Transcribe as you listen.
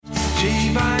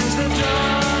She binds the door.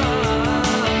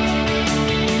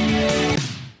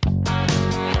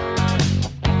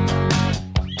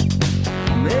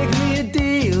 Make me a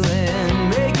deal and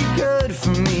make it good for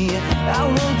me. I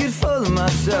won't get full of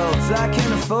myself, I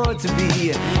can't afford to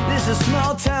be. This is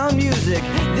small town music,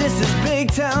 this is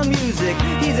big town music.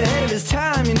 He's ahead of his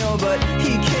time, you know, but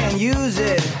he can't use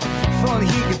it. If only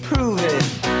he could prove it.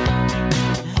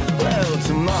 Well,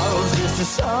 tomorrow's just a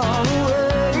song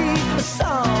away, a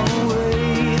song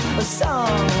away, a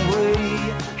song away.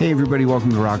 Hey everybody,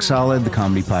 welcome to Rock Solid, the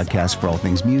comedy podcast for all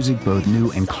things music, both new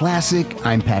and classic.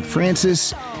 I'm Pat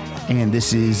Francis, and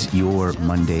this is your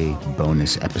Monday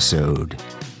bonus episode.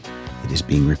 It is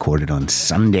being recorded on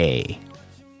Sunday,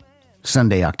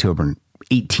 October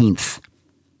 18th.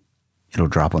 It'll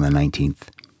drop on the 19th.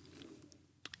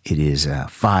 It is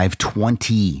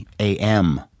 5:20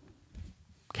 a.m.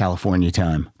 California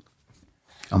time.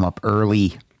 I'm up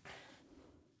early.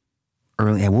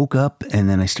 I woke up and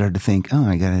then I started to think, oh,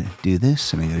 I got to do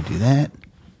this and I got to do that.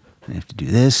 I have to do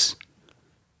this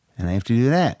and I have to do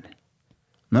that.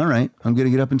 All right, I'm going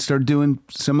to get up and start doing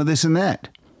some of this and that.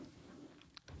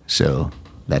 So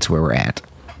that's where we're at.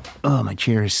 Oh, my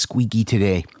chair is squeaky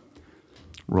today.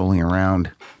 Rolling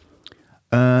around.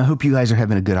 Hope you guys are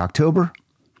having a good October.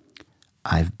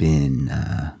 I've been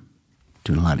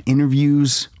doing a lot of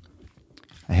interviews.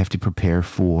 I have to prepare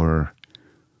for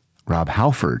Rob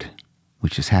Halford,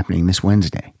 which is happening this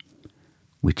Wednesday,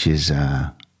 which is,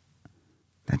 that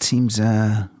seems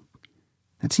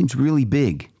really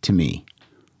big to me.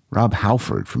 Rob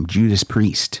Halford from Judas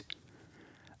Priest.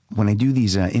 When I do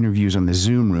these interviews on the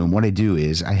Zoom room, what I do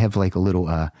is I have like a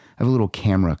little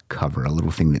camera cover, a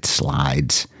little thing that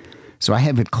slides. So I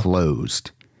have it closed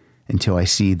until I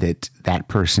see that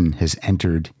person has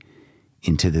entered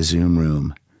into the Zoom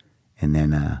room. And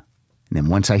then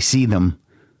once I see them,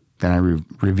 then I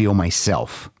reveal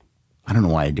myself. I don't know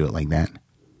why I do it like that.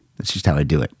 That's just how I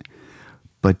do it.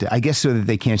 But I guess so that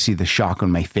they can't see the shock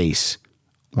on my face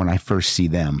when I first see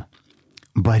them.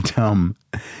 But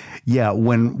yeah,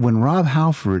 when Rob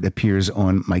Halford appears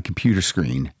on my computer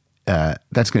screen,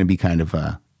 that's going to be kind of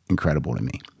incredible to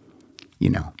me.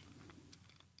 You know,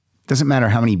 doesn't matter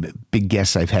how many big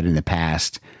guests I've had in the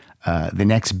past. The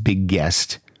next big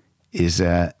guest is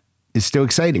still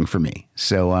exciting for me.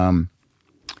 So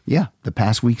yeah, the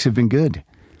past weeks have been good.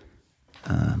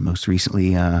 Most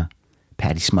recently,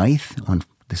 Patty Smythe on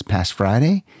this past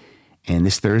Friday. And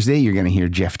this Thursday, you're going to hear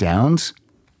Jeff Downs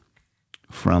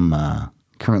from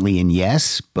currently in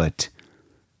Yes, but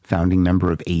founding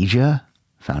member of Asia,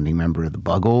 founding member of the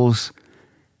Buggles,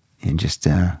 and just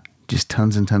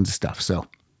tons and tons of stuff. So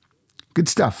good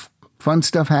stuff, fun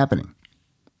stuff happening.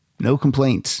 No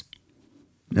complaints.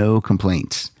 No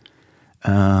complaints.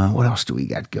 What else do we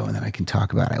got going that I can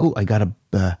talk about? I got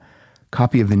a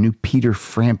copy of the new Peter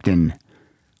Frampton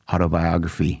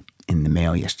autobiography in the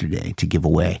mail yesterday to give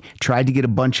away. Tried to get a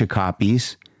bunch of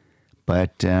copies,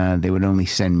 but they would only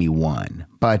send me one.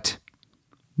 But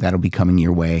that'll be coming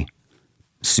your way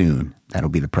soon. That'll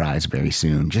be the prize very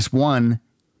soon. Just one.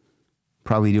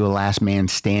 Probably do a last man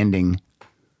standing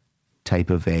type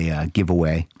of a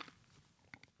giveaway.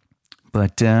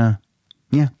 But yeah,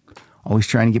 always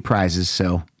trying to get prizes,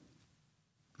 so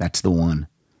that's the one.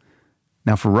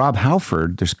 Now for Rob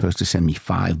Halford, they're supposed to send me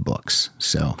 5 books,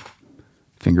 so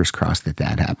fingers crossed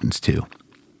that happens too.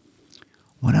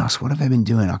 What else? What have I been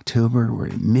doing? October, we're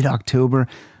in mid-October.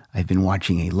 I've been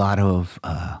watching a lot of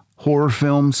horror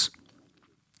films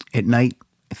at night.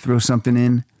 I throw something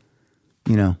in,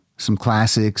 you know, some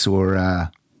classics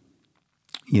or,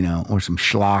 you know, or some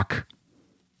schlock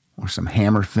or some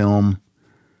Hammer film.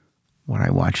 What I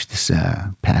watched this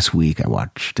past week, I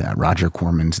watched Roger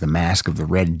Corman's The Mask of the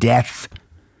Red Death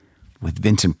with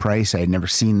Vincent Price. I had never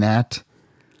seen that.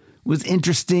 It was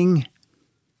interesting.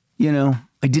 You know,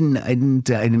 I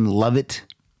didn't love it.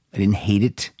 I didn't hate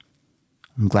it.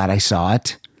 I'm glad I saw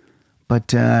it,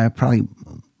 but I probably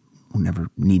will never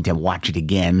need to watch it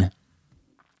again.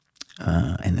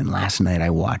 And then last night I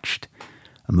watched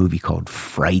a movie called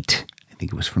Fright. I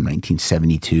think it was from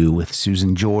 1972 with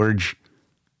Susan George,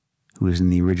 who was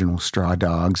in the original Straw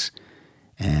Dogs,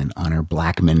 and Honor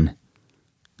Blackman,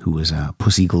 who was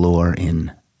Pussy Galore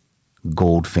in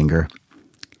Goldfinger.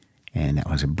 And that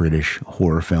was a British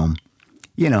horror film.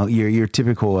 You know, your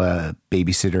typical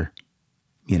babysitter,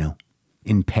 you know,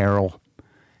 in peril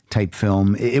type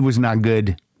film. It was not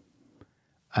good.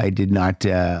 I did not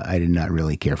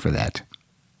really care for that.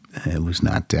 It was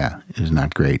not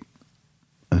great.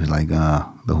 It was like,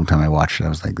 the whole time I watched it, I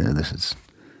was like, this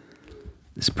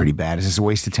is pretty bad. Is this a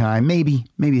waste of time? Maybe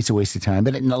it's a waste of time,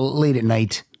 but late at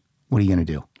night, what are you going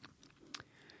to do?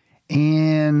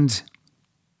 And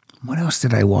what else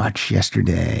did I watch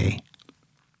yesterday?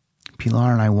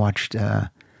 Pilar and I watched a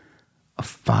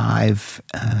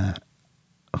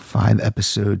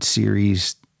 5-episode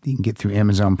series you can get through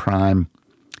Amazon Prime.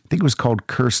 I think it was called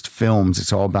Cursed Films.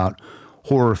 It's all about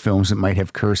horror films that might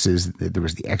have curses. There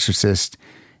was The Exorcist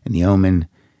and The Omen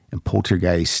and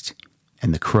Poltergeist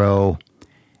and The Crow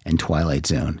and Twilight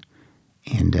Zone.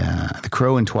 And The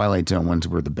Crow and Twilight Zone ones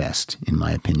were the best, in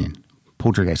my opinion.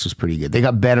 Poltergeist was pretty good. They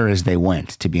got better as they went,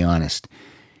 to be honest.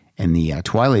 And the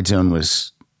Twilight Zone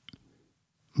was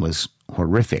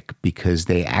horrific because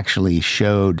they actually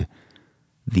showed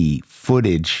the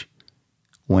footage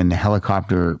when the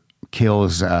helicopter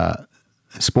kills,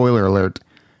 spoiler alert,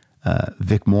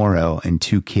 Vic Morrow and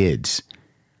 2 kids.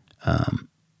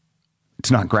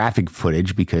 It's not graphic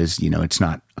footage because, it's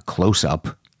not a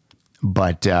close-up,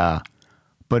 but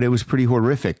it was pretty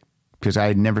horrific because I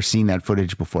had never seen that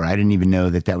footage before. I didn't even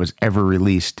know that was ever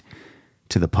released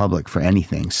to the public for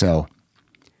anything. So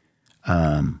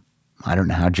I don't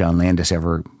know how John Landis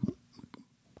ever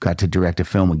got to direct a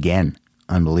film again.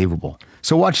 Unbelievable.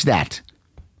 So watch that.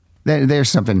 There's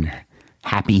something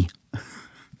happy.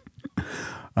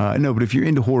 No, but if you're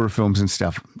into horror films and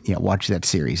stuff, watch that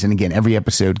series. And again, every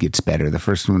episode gets better. The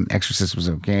first one, Exorcist, was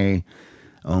okay.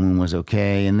 Omen was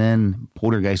okay. And then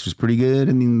Poltergeist was pretty good.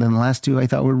 And then the last 2 I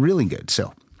thought were really good.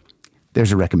 So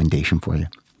there's a recommendation for you.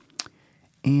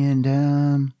 And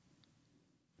I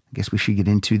guess we should get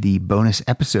into the bonus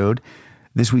episode.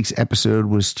 This week's episode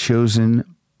was suggested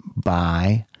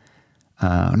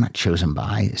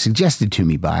to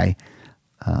me by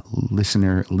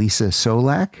listener Lisa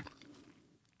Solak.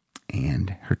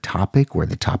 And her topic, or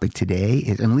the topic today,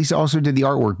 is, and Lisa also did the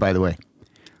artwork, by the way.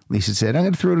 Lisa said, I'm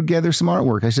going to throw together some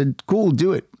artwork. I said, cool,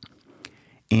 do it.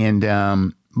 And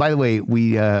by the way,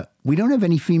 we don't have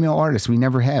any female artists. We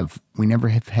never have. We never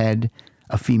have had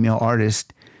a female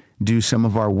artist do some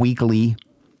of our weekly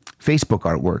Facebook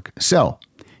artwork. So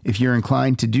if you're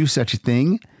inclined to do such a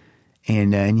thing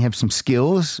and you have some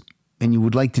skills and you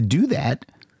would like to do that,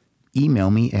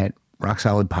 email me at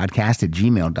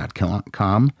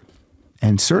rocksolidpodcast@gmail.com.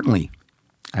 And certainly,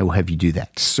 I will have you do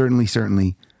that.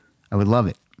 Certainly, I would love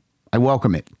it. I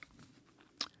welcome it.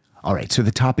 All right, so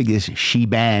the topic is she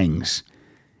bangs.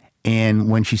 And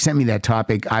when she sent me that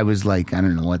topic, I was like, I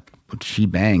don't know what she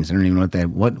bangs. I don't even know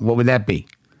what would that be?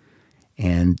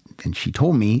 And then she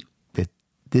told me that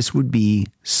this would be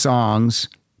songs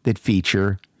that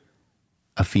feature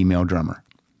a female drummer.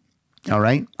 All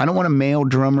right? I don't want a male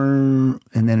drummer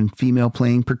and then female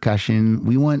playing percussion.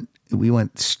 We want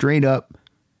straight up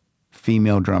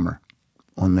female drummer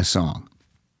on the song.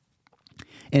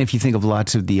 And if you think of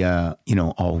lots of the,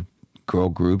 all girl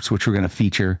groups, which we're going to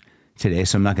feature today,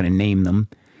 so I'm not going to name them.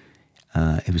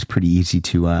 It was pretty easy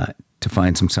to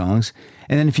find some songs.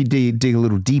 And then if you dig a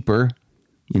little deeper,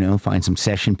 find some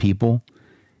session people,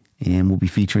 and we'll be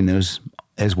featuring those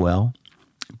as well.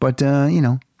 But,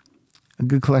 a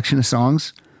good collection of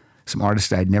songs, some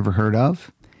artists I'd never heard of.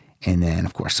 And then,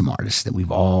 of course, some artists that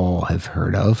we've all have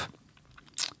heard of.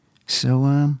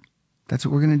 So that's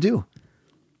what we're going to do.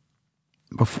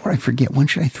 Before I forget, when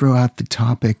should I throw out the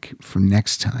topic for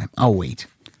next time? Oh, wait.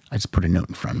 I just put a note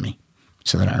in front of me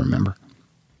so that I remember.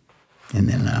 And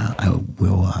then I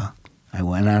will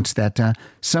announce that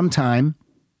sometime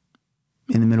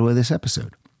in the middle of this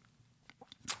episode.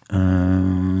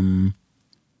 What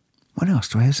else?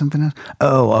 Do I have something else?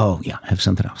 Oh, yeah, I have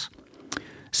something else.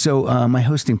 So my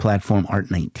hosting platform,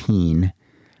 Art19,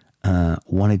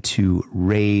 wanted to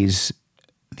raise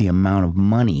the amount of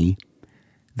money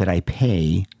that I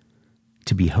pay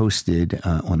to be hosted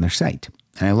on their site.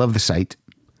 And I love the site,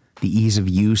 the ease of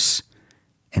use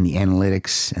and the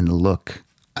analytics and the look.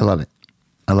 I love it.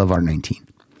 I love Art19.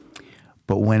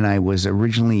 But when I was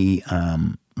originally,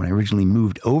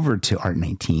 moved over to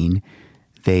Art19,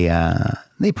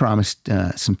 they promised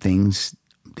some things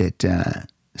that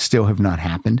still have not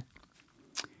happened.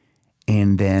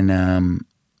 And then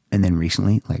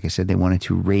recently, like I said, they wanted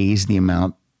to raise the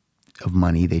amount of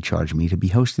money they charged me to be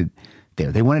hosted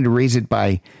there. They wanted to raise it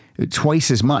by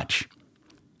twice as much,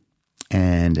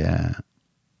 and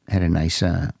had a nice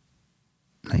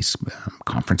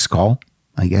conference call,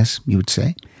 I guess you would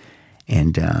say.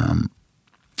 And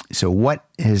so what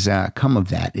has come of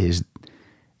that is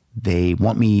they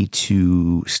want me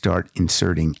to start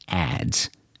inserting ads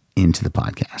into the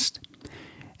podcast.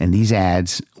 And these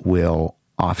ads will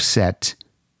offset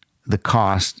the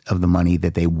cost of the money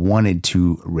that they wanted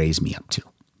to raise me up to.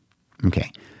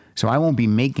 Okay. So I won't be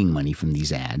making money from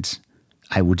these ads.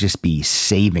 I will just be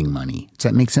saving money. Does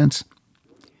that make sense?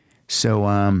 So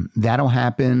that'll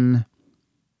happen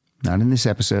Not in this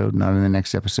episode, not in the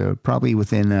next episode, probably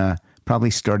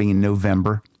starting in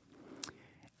November.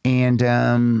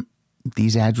 And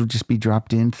these ads will just be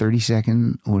dropped in,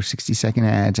 30-second or 60-second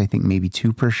ads. I think maybe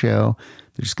 2 per show.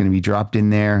 They're just going to be dropped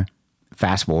in there.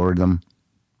 Fast forward them,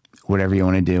 whatever you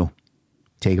want to do.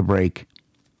 Take a break.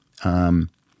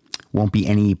 Won't be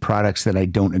any products that I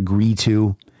don't agree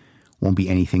to. Won't be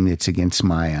anything that's against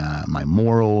my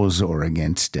morals or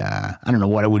against, I don't know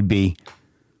what it would be.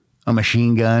 A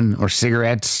machine gun or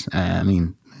cigarettes. I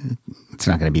mean, it's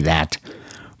not going to be that.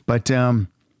 But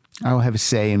I'll have a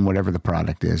say in whatever the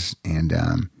product is. And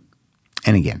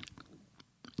again,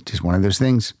 just one of those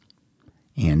things.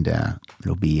 And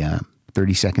it'll be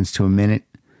 30 seconds to a minute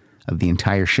of the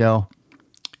entire show.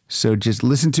 So just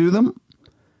listen to them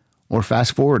or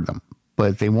fast forward them.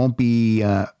 But they won't be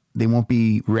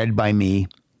read by me.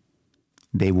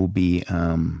 They will be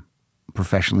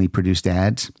professionally produced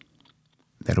ads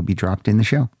that'll be dropped in the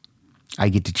show. I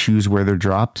get to choose where they're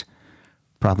dropped.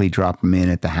 Probably drop them in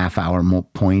at the half-hour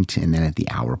point and then at the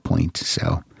hour point.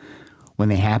 So when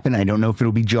they happen, I don't know if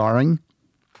it'll be jarring.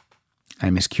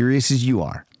 I'm as curious as you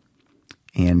are.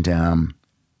 And I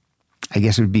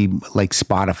guess it would be like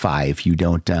Spotify if you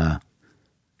don't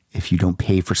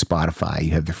pay for Spotify.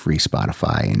 You have the free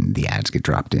Spotify and the ads get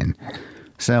dropped in.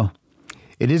 So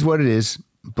it is what it is.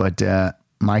 But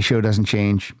my show doesn't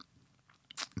change.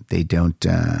 They don't.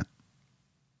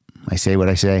 I say what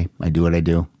I say. I do what I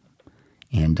do.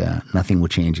 And nothing will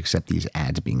change except these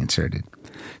ads being inserted.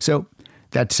 So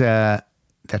that's a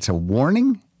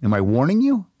warning. Am I warning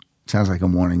you? Sounds like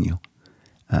I'm warning you.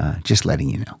 Just letting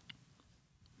you know.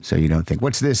 So you don't think,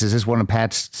 what's this? Is this one of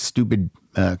Pat's stupid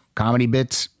comedy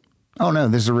bits? Oh, no,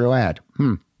 this is a real ad.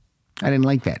 I didn't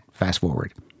like that. Fast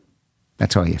forward.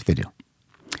 That's all you have to do.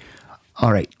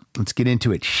 All right, let's get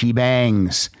into it. She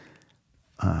Bangs.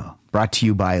 Brought to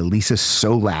you by Lisa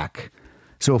Solak.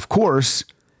 So, of course,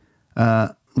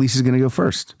 Lisa's going to go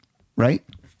first, right?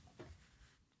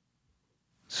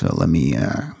 So let me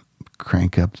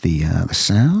crank up the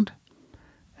sound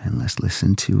and let's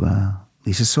listen to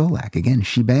Lisa Solak. Again,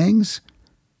 She Bangs,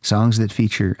 songs that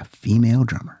feature a female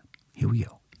drummer. Here we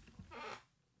go.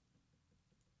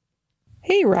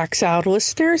 Hey, Rock Solid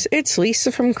listeners, it's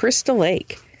Lisa from Crystal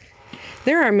Lake.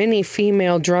 There are many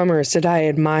female drummers that I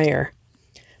admire,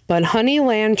 but Honey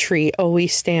Landry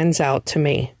always stands out to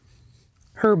me.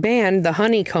 Her band, the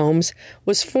Honeycombs,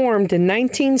 was formed in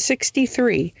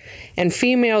 1963, and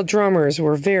female drummers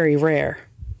were very rare.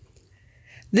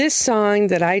 This song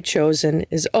that I've chosen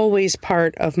is always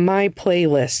part of my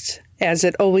playlists, as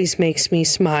it always makes me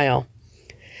smile.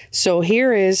 So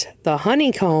here is the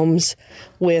Honeycombs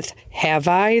with Have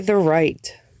I the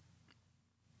Right?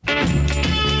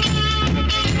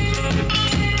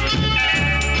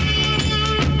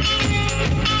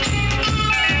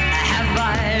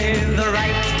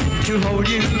 To hold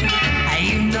you,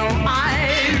 you know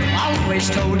I've always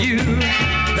told you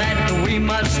that we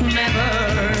must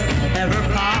never, ever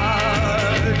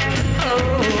part.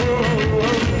 Oh,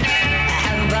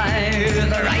 have I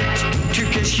the right to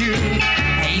kiss you?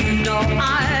 You know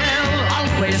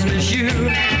I'll always miss you.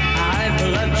 I've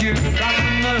loved you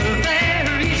from the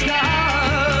very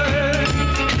start.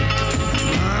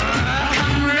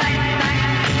 Come right back,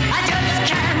 I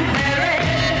just can't bear it.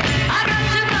 I got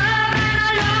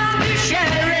to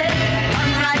share it.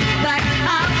 Come right back,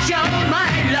 I'll show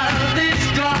my love is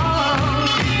strong.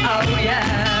 Oh yeah.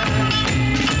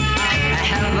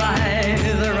 Have I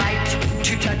the right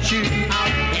to touch you?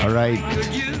 All right,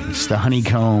 it's the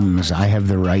Honeycombs. I Have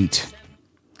the Right.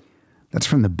 That's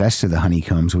from the Best of the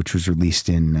Honeycombs, which was released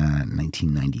in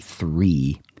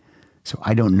 1993. So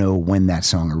I don't know when that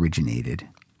song originated.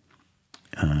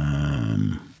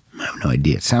 I have no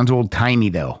idea. It sounds old-timey,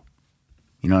 though.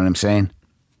 You know what I'm saying?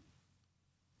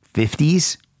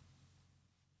 50s?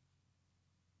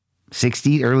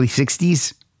 60s? Early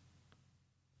 60s?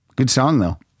 Good song,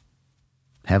 though.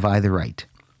 Have I the Right?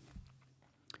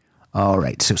 All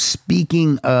right. So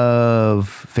speaking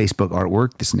of Facebook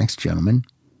artwork, this next gentleman,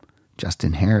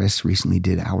 Justin Harris, recently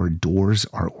did our Doors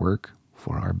artwork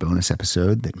for our bonus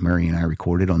episode that Murray and I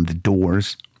recorded on the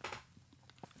Doors.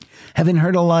 Haven't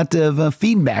heard a lot of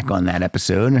feedback on that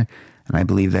episode, and I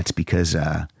believe that's because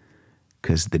the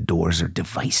Doors are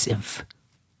divisive.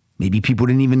 Maybe people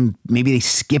maybe they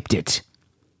skipped it.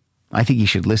 I think you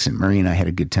should listen. Murray and I had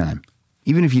a good time.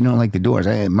 Even if you don't like the Doors,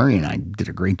 Murray and I did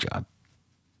a great job.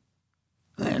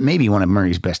 Maybe one of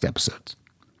Murray's best episodes.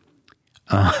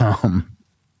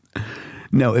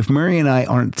 No, if Murray and I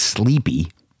aren't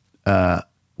sleepy,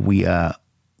 we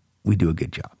do a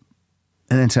good job.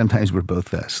 And then sometimes we're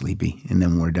both sleepy, and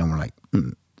then when we're done, we're like,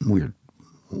 we're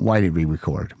why did we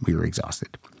record? We were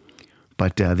exhausted.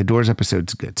 But the Doors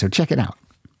episode's good, so check it out.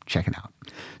 Check it out.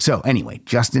 So anyway,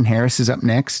 Justin Harris is up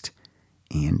next,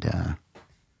 and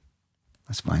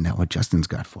let's find out what Justin's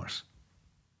got for us.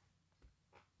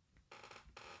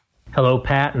 Hello,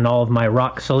 Pat, and all of my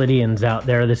rock solidians out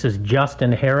there. This is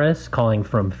Justin Harris calling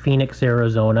from Phoenix,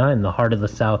 Arizona, in the heart of the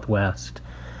Southwest.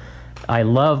 I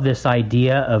love this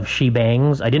idea of She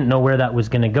Bangs. I didn't know where that was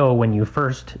going to go when you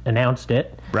first announced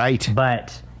it. Right.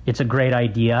 But it's a great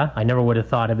idea. I never would have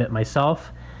thought of it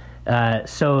myself.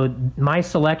 So my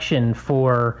selection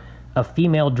for a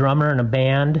female drummer in a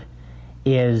band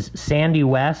is Sandy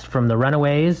West from the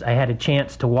Runaways. I had a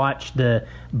chance to watch the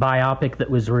biopic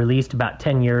that was released about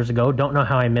 10 years ago. Don't know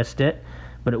how I missed it,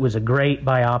 but it was a great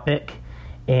biopic,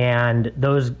 and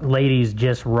those ladies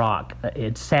just rock.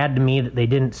 It's sad to me that they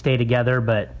didn't stay together,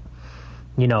 but,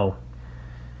 you know,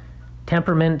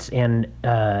 temperaments and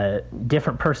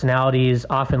different personalities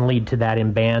often lead to that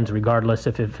in bands, regardless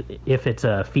if it's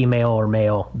a female or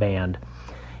male band.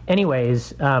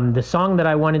 Anyways, the song that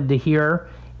I wanted to hear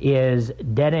is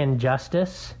Dead End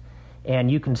Justice,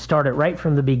 and you can start it right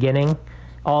from the beginning.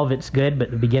 All of it's good, but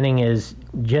the beginning is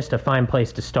just a fine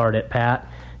place to start it, Pat.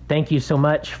 Thank you so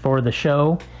much for the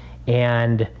show,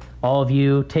 and all of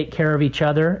you take care of each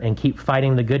other and keep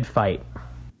fighting the good fight.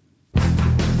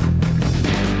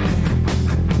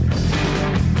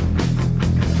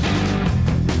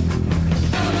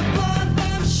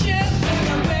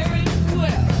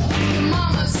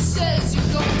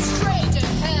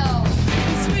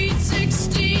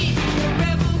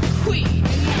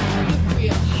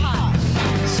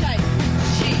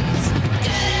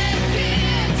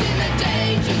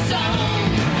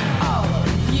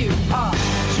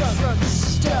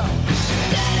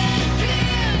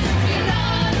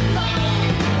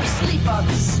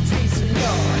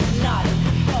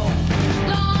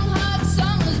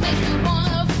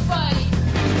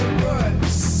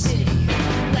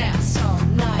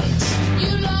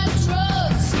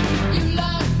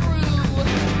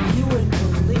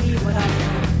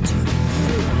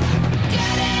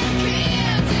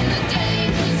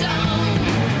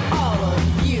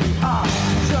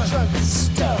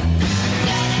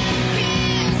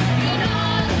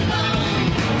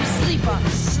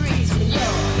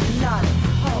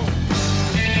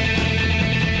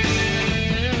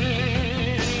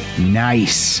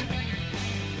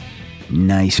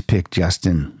 Nice pick,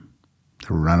 Justin.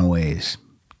 The Runaways,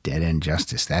 Dead End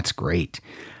Justice. That's great.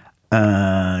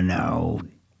 Now,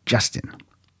 Justin,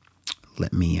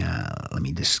 let me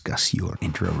discuss your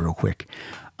intro real quick.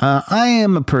 I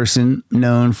am a person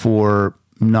known for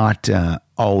not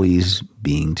always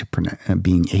being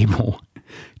able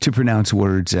to pronounce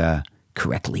words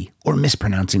correctly or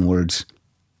mispronouncing words,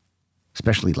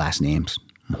 especially last names.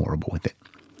 I'm horrible with it.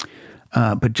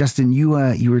 But Justin, you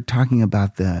were talking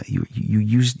about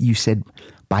you said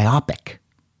biopic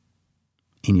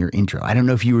in your intro. I don't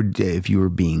know if you were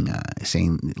being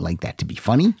saying like that to be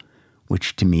funny,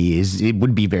 which to me it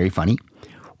would be very funny,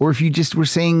 or if you just were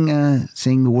saying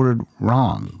the word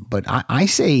wrong. But I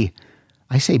say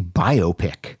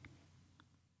biopic.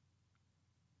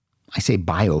 I say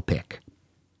biopic.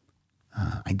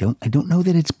 I don't know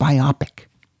that it's biopic.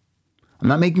 I'm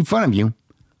not making fun of you.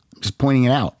 I'm just pointing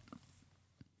it out.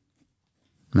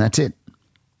 And that's it.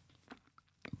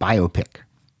 Biopic.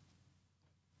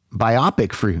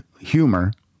 Biopic for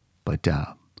humor, but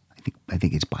I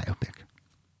think it's biopic.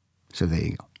 So there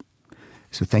you go.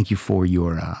 So thank you for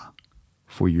your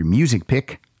music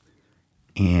pick,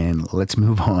 and let's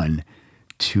move on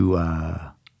to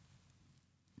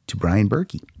Brian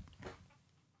Berkey.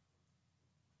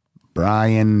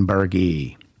 Brian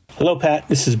Berkey. Hello, Pat.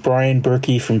 This is Brian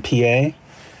Berkey from PA.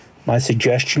 My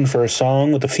suggestion for a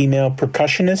song with a female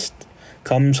percussionist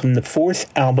comes from the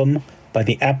fourth album by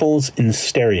the Apples in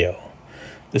Stereo.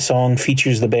 The song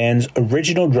features the band's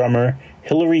original drummer,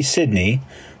 Hillary Sidney,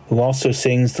 who also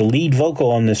sings the lead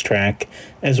vocal on this track,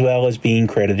 as well as being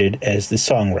credited as the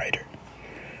songwriter.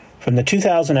 From the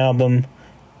 2000 album,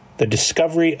 The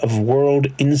Discovery of World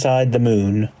Inside the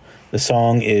Moon, the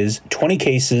song is 20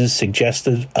 Cases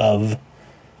Suggestive of.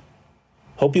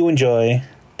 Hope you enjoy,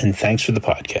 and thanks for the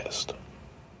podcast.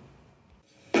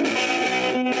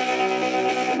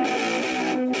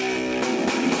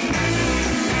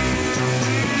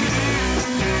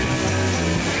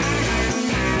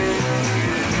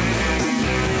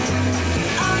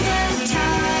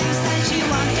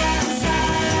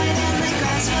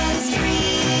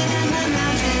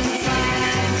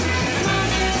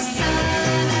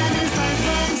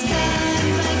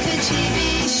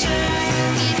 Sure,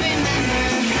 he'd remember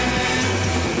her.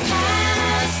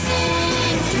 Passing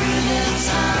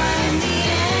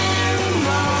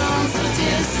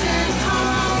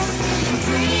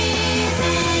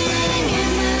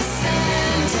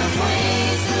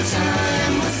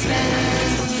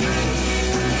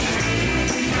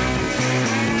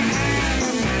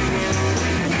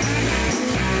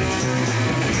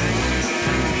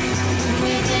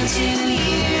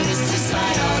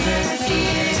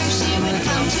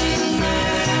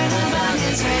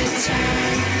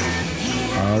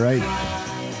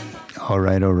All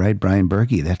right, Brian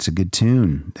Berkey. That's a good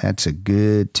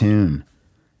tune.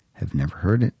 Have never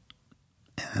heard it,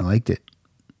 and I liked it.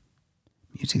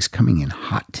 Music's coming in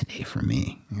hot today for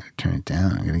me. I'm going to turn it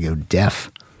down. I'm going to go deaf.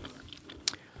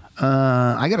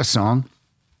 I got a song.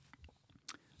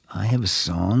 I have a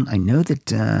song. I know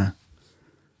that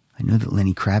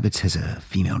Lenny Kravitz has a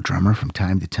female drummer from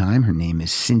time to time. Her name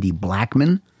is Cindy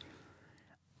Blackman.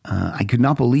 I could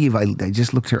not believe, I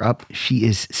just looked her up. She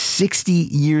is 60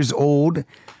 years old.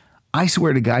 I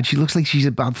swear to God, she looks like she's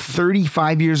about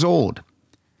 35 years old,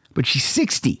 but she's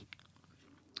 60.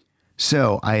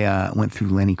 So I went through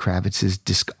Lenny Kravitz's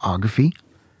discography,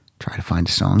 try to find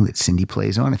a song that Cindy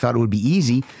plays on. I thought it would be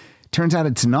easy. Turns out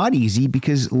it's not easy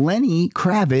because Lenny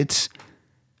Kravitz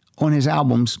on his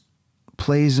albums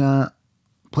plays all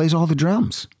the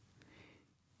drums.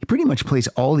 He pretty much plays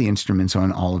all the instruments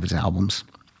on all of his albums.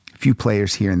 A few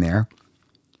players here and there.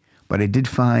 But I did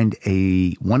find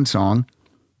one song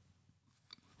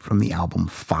from the album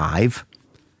 5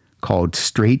 called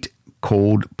Straight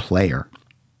Cold Player,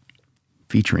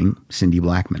 featuring Cindy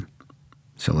Blackman.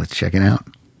 So let's check it out.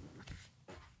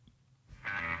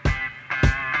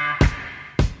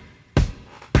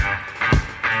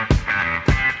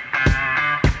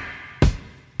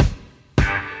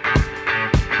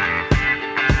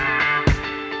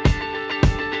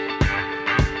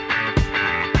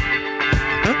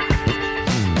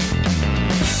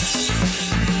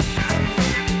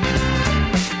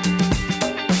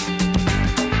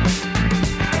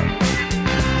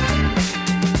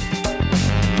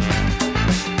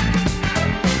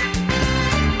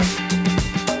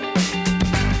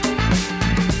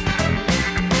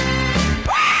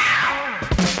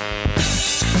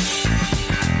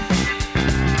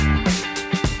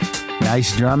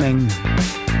 Nice drumming.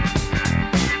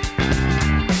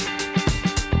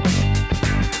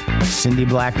 Cindy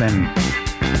Blackman.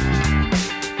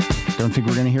 Don't think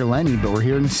we're going to hear Lenny, but we're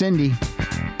hearing Cindy.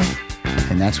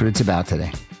 And that's what it's about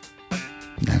today.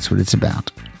 That's what it's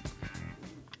about.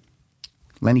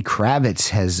 Lenny Kravitz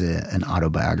has an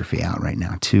autobiography out right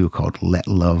now, too, called Let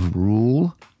Love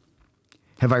Rule.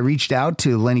 Have I reached out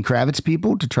to Lenny Kravitz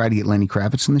people to try to get Lenny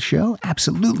Kravitz on the show?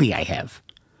 Absolutely, I have.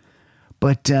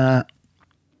 But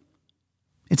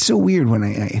it's so weird when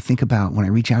I think about when I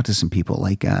reach out to some people,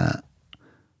 like that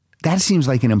seems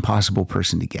like an impossible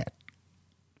person to get.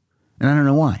 And I don't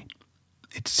know why.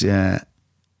 It's, I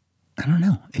don't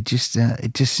know. It just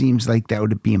seems like that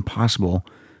would be impossible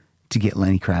to get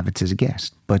Lenny Kravitz as a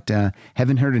guest. But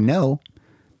haven't heard a no,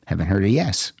 haven't heard a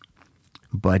yes.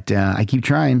 But I keep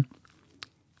trying.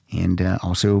 And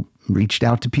also reached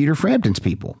out to Peter Frampton's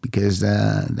people because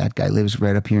that guy lives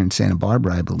right up here in Santa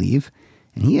Barbara, I believe.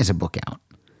 And he has a book out.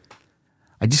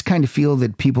 I just kind of feel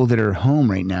that people that are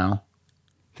home right now,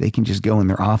 they can just go in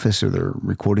their office or their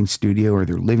recording studio or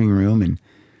their living room and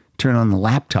turn on the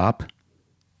laptop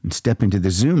and step into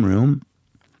the Zoom room.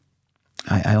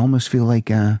 I almost feel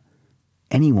like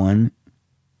anyone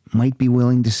might be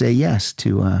willing to say yes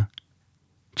to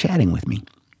chatting with me.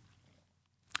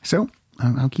 So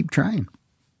I'll keep trying.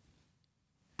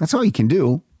 That's all you can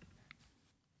do.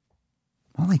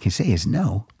 All I can say is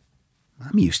no.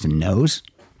 I'm used to no's.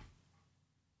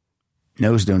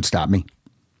 No's don't stop me.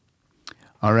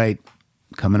 All right,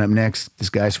 coming up next, this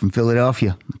guy's from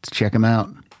Philadelphia. Let's check him out.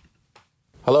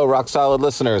 Hello, Rock Solid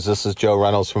listeners. This is Joe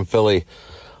Reynolds from Philly.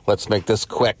 Let's make this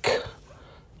quick.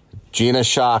 Gina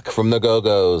Schock from the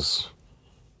Go-Go's.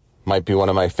 Might be one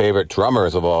of my favorite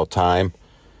drummers of all time.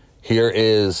 Here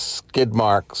is Skid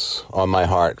Marks on My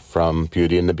Heart from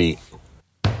Beauty and the Beat.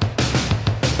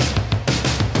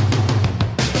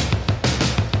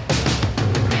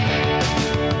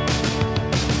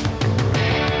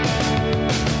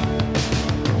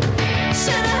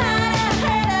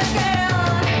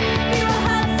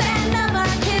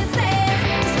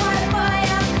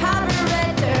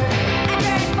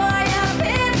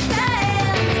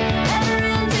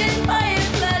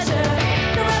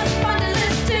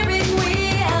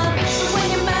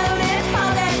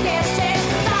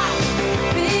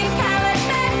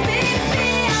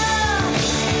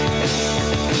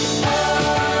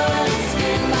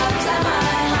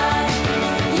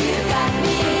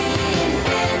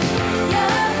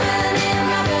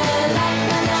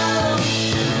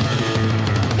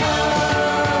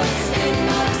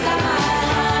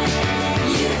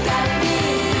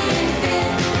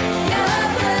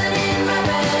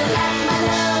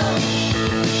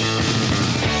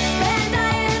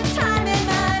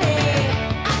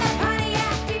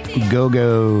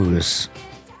 Go-Go's.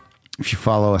 If you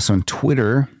follow us on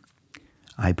Twitter,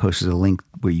 I posted a link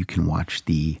where you can watch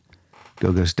the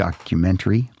Go-Go's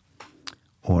documentary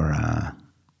or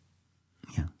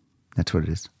That's what it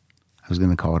is. I was going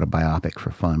to call it a biopic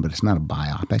for fun, but it's not a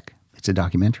biopic. It's a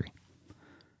documentary.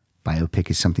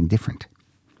 Biopic is something different.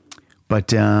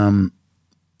 But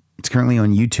it's currently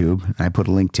on YouTube, and I put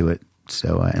a link to it.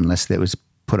 So unless that was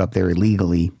put up there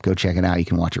illegally, go check it out. You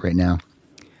can watch it right now.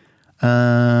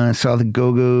 Saw the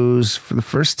Go-Go's for the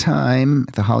first time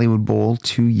at the Hollywood Bowl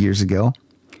 2 years ago.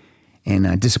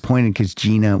 And disappointed because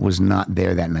Gina was not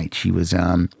there that night. She was,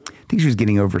 I think she was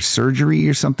getting over surgery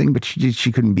or something, but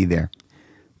she couldn't be there.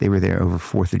 They were there over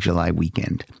 4th of July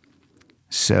weekend.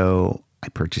 So I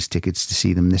purchased tickets to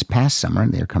see them this past summer.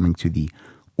 They're coming to the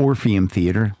Orpheum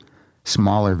Theater,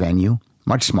 smaller venue,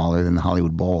 much smaller than the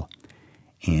Hollywood Bowl.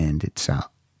 And it's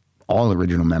all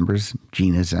original members.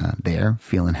 Gina's there,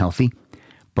 feeling healthy,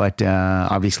 but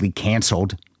obviously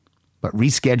canceled, but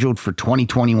rescheduled for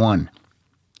 2021.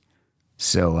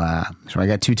 So I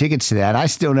got 2 tickets to that. I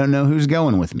still don't know who's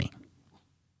going with me.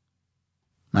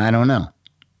 I don't know.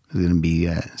 Is it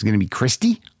going to be Christy?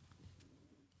 Is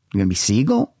it going to be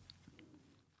Siegel?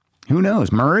 Who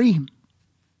knows? Murray?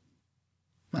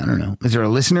 I don't know. Is there a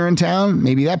listener in town?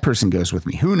 Maybe that person goes with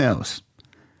me. Who knows?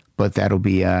 But that'll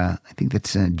be, I think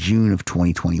that's June of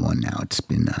 2021 now. It's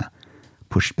been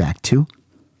pushed back too.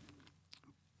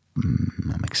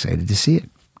 I'm excited to see it.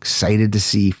 Excited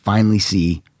to finally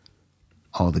see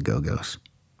all the Go-Go's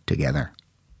together.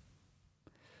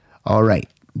 All right.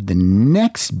 The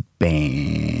next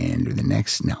band,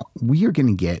 now we are going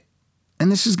to get,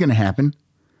 and this is going to happen,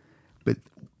 but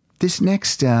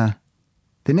the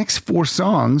next 4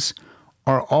 songs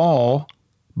are all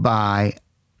by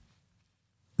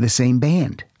the same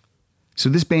band. So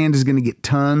this band is going to get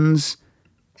tons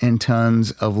and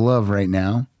tons of love right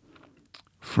now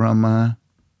from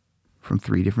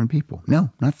 3 different people.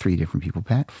 No, not 3 different people,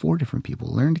 Pat. 4 different people.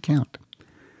 Learn to count.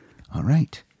 All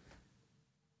right.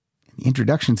 The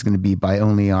introduction is going to be by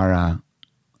only our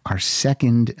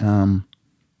second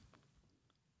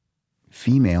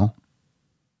female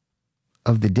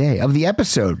of the day, of the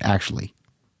episode, actually.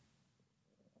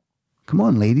 Come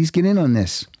on, ladies, get in on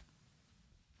this.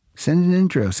 Send an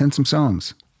intro, send some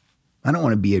songs. I don't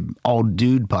want to be an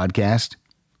all-dude podcast.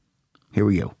 Here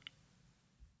we go.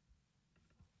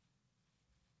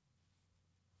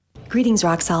 Greetings,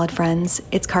 Rock Solid friends.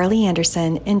 It's Carly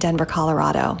Anderson in Denver,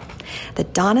 Colorado. The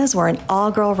Donnas were an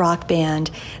all-girl rock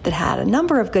band that had a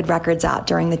number of good records out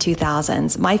during the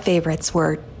 2000s. My favorites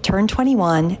were Turn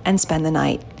 21 and Spend the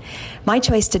Night. My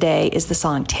choice today is the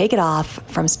song Take It Off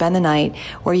from Spend the Night,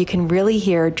 where you can really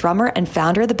hear drummer and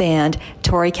founder of the band,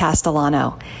 Tori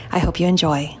Castellano. I hope you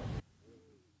enjoy.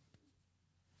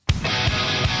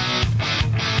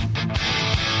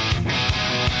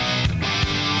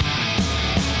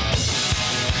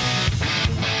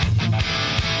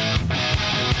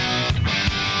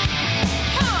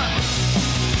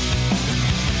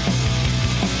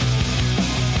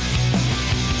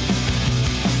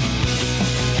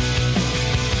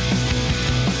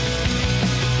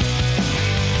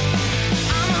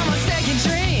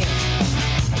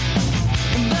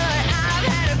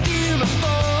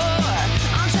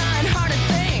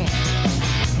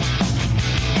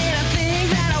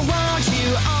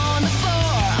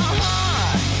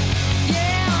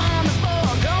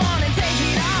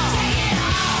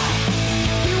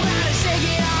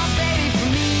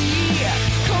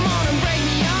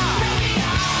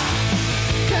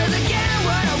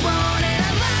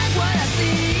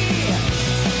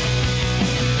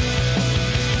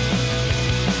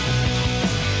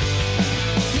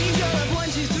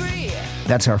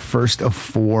 That's our first of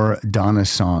 4 Donna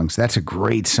songs. That's a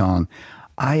great song.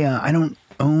 I don't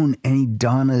own any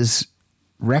Donna's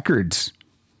records.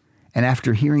 And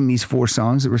after hearing these 4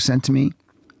 songs that were sent to me,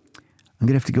 I'm going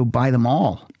to have to go buy them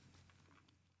all.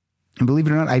 And believe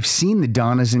it or not, I've seen the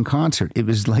Donnas in concert. It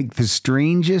was like the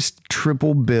strangest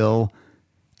triple bill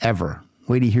ever.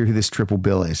 Wait to hear who this triple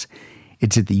bill is.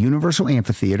 It's at the Universal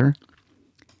Amphitheater.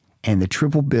 And the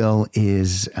triple bill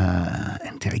is,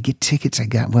 and did I get tickets?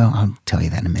 I'll tell you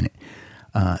that in a minute.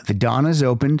 The Donnas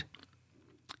opened,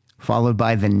 followed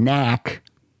by the Knack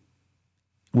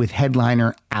with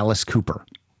headliner Alice Cooper.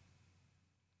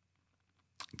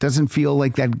 Doesn't feel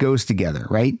like that goes together,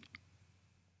 right?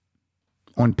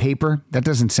 On paper, that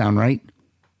doesn't sound right.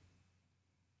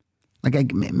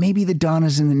 Like maybe the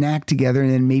Donnas and the Knack together,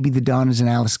 and then maybe the Donnas and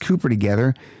Alice Cooper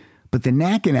together. But the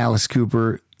Knack and Alice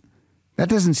Cooper, that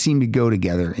doesn't seem to go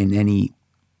together in any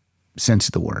sense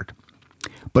of the word.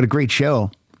 But a great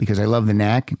show, because I love the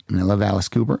Knack and I love Alice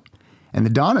Cooper. And the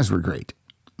Donnas were great.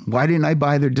 Why didn't I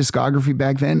buy their discography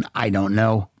back then? I don't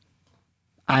know.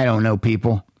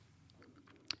 People.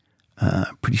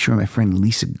 Pretty sure my friend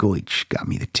Lisa Goich got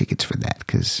me the tickets for that,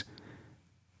 because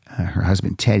her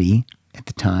husband Teddy at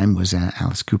the time was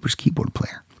Alice Cooper's keyboard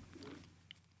player.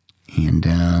 And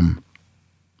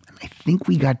I think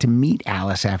we got to meet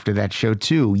Alice after that show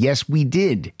too. Yes, we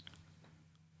did.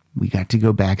 We got to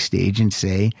go backstage and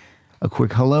say a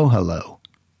quick hello.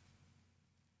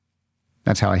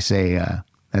 That's how I say,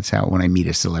 that's how when I meet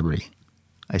a celebrity,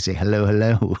 I say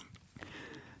hello.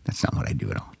 That's not what I do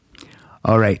at all.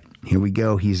 All right, here we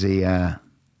go. He's a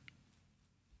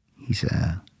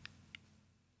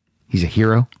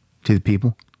hero to the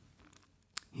people.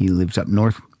 He lives up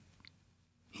north.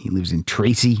 He lives in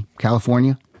Tracy,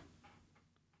 California.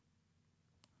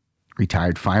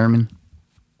 Retired fireman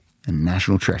and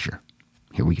national treasure.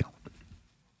 Here we go.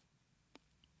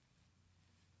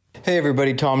 Hey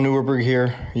everybody, Tom Neuerberg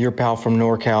here, your pal from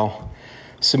NorCal,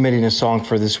 submitting a song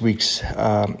for this week's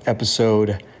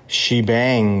episode, She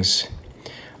Bangs.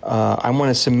 I want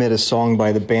to submit a song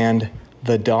by the band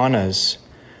The Donnas.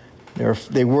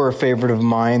 They were a favorite of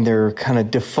mine. They're kind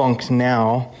of defunct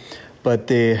now, but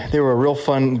they were a real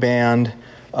fun band,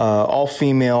 all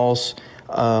females.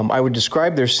 I would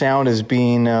describe their sound as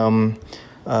being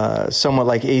somewhat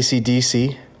like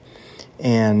AC/DC,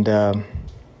 and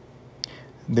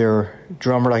their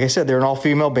drummer, like I said, they're an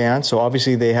all-female band, so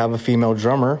obviously they have a female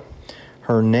drummer.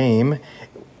 Her name,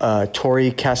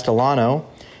 Tori Castellano,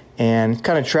 and it's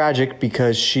kind of tragic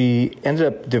because she ended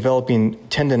up developing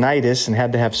tendonitis and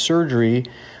had to have surgery.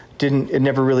 It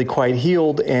never really quite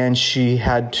healed, and she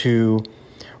had to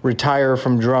retire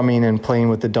from drumming and playing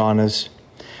with the Donnas.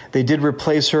 They did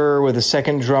replace her with a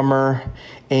second drummer,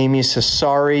 Amy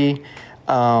Sassari,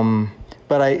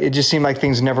 but it just seemed like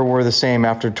things never were the same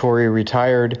after Tori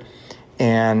retired,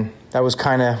 and that was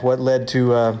kind of what led to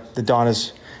the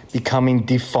Donnas becoming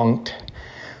defunct.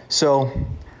 So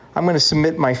I'm going to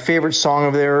submit my favorite song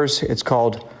of theirs. It's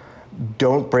called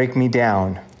Don't Break Me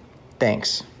Down.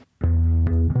 Thanks.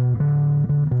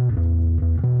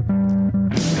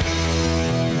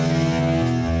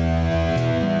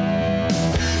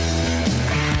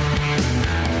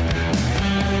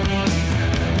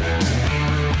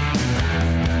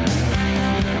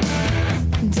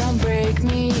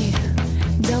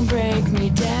 Don't break me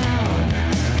down.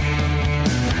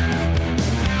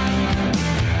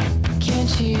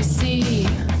 Can't you see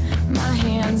my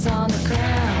hands on the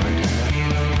ground?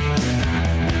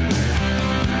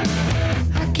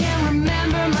 I can't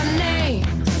remember my name,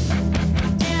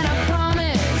 and I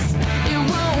promise it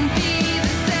won't be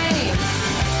the same.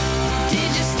 Did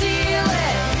you steal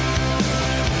it?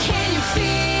 Can you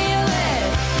feel it?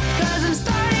 'Cause I'm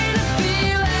starting to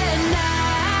feel it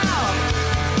now.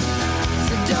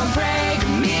 So don't break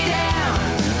me down.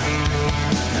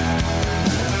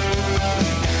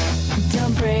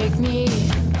 Don't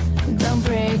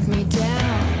break me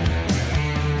down.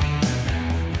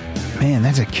 Man,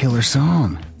 that's a killer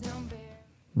song.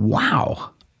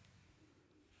 Wow.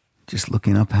 Just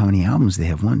looking up how many albums they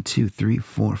have. 1, 2, 3,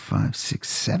 4, 5, 6,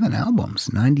 7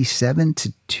 albums. 97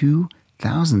 to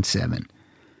 2007.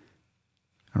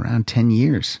 Around 10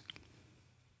 years.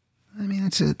 I mean,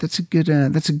 that's a good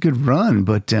run.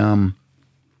 But when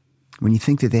you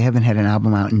think that they haven't had an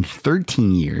album out in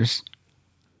 13 years,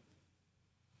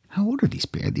 how old are these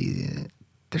bands?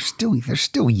 They're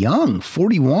still young.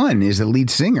 41 is the lead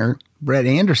singer, Brett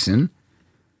Anderson.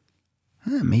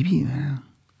 Maybe I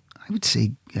would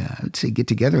say get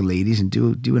together, ladies, and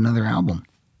do another album.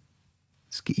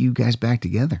 Let's get you guys back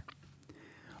together.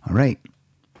 All right,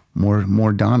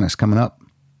 more Donnas coming up.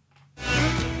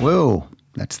 Whoa,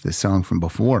 that's the song from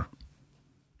before.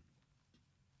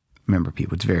 Remember,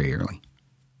 people, it's very early.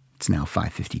 It's now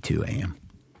 5:52 a.m.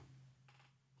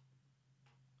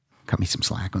 Cut me some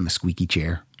slack on the squeaky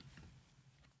chair.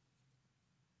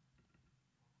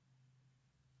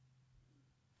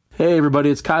 Hey everybody,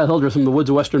 it's Kyle Hildreth from the woods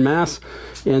of Western Mass,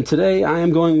 and today I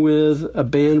am going with a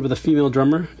band with a female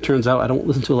drummer. Turns out I don't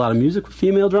listen to a lot of music with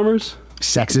female drummers.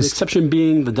 Sexist. The exception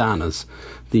being the Donnas,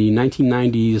 the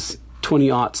 1990s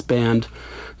 20-aughts band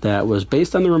that was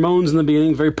based on the Ramones in the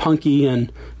beginning, very punky and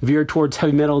veered towards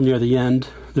heavy metal near the end.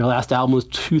 Their last album was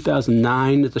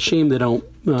 2009. It's a shame they don't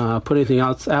put anything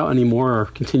else out anymore or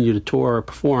continue to tour or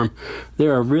perform.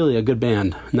 They're really a good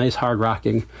band. Nice, hard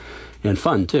rocking, and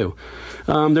fun, too.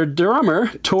 Their drummer,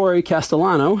 Tori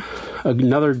Castellano,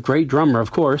 another great drummer,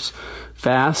 of course,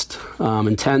 fast,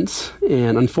 intense,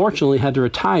 and unfortunately had to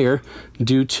retire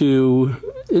due to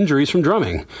injuries from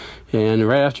drumming. And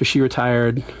right after she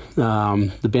retired,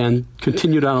 the band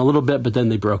continued on a little bit, but then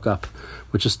they broke up,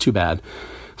 which is too bad.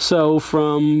 So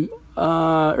from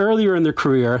earlier in their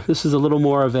career, this is a little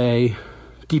more of a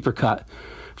deeper cut.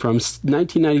 From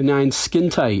 1999, Skin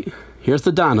Tight, here's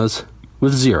the Donnas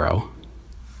with Zero.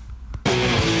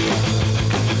 Zero.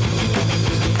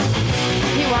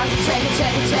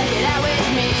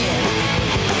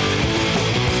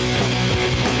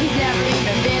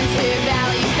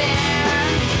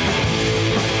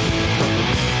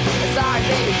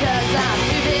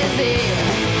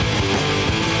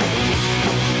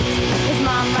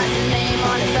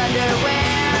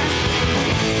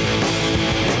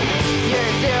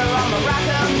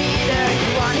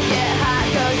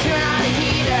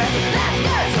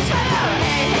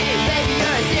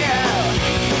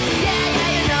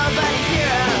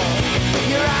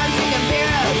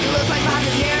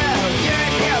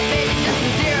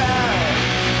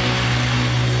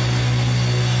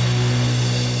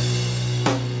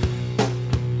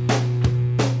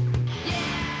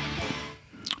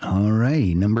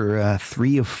 righty, number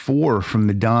 3 of 4 from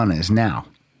the Donnas. Now,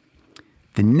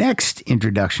 the next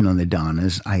introduction on the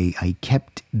Donnas, I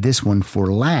kept this one for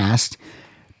last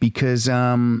because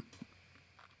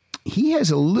he has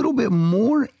a little bit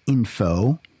more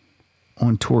info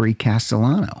on Tori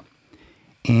Castellano.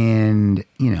 And,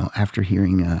 after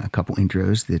hearing a couple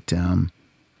intros that,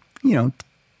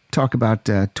 talk about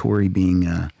Tori being,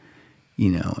 had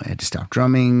to stop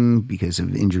drumming because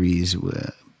of injuries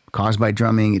caused by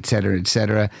drumming, et cetera, et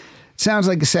cetera. It sounds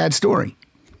like a sad story.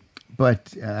 But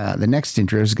the next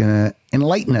intro is going to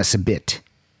enlighten us a bit.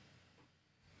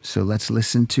 So let's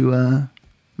listen to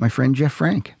my friend Jeff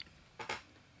Frank.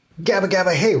 Gabba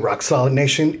Gabba, hey, Rock Solid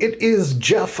Nation. It is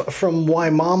Jeff from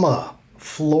Waimama,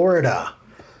 Florida,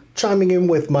 chiming in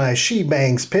with my She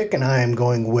Bangs pick, and I am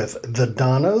going with the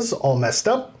Donnas, All Messed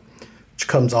Up, which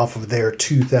comes off of their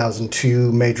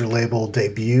 2002 major label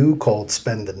debut called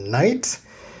Spend the Night.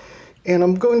 And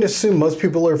I'm going to assume most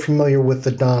people are familiar with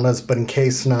the Donnas, but in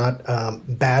case not,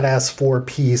 badass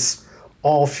 4-piece,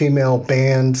 all-female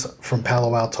band from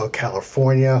Palo Alto,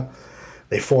 California.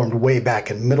 They formed way back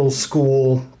in middle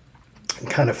school and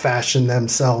kind of fashioned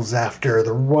themselves after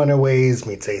the Runaways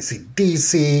meets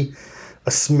AC/DC, a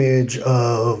smidge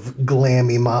of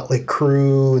glammy Motley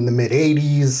Crue in the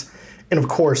mid-'80s, and of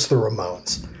course the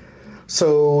Ramones.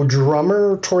 So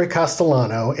drummer Tori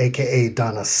Castellano, aka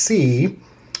Donna C.,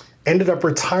 ended up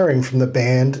retiring from the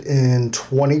band in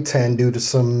 2010 due to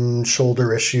some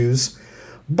shoulder issues,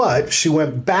 but she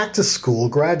went back to school,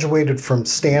 graduated from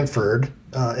Stanford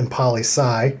in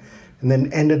poli-sci, and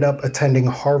then ended up attending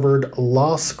Harvard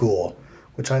Law School,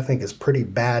 which I think is pretty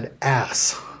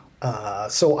badass.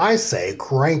 So I say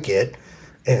crank it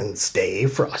and stay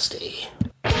frosty.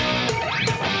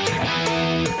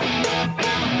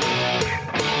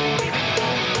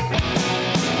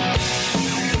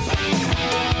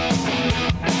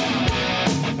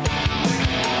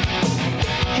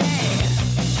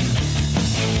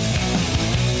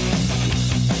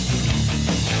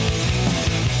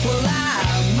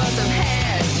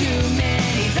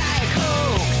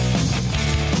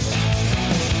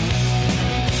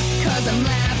 I'm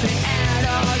laughing at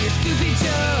all your stupid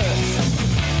jokes.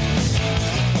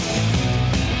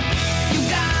 You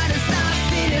gotta stop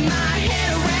spinning my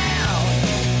head around.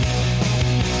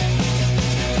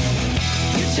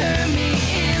 You turn me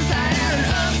inside out and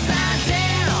upside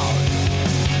down.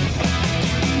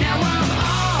 Now I'm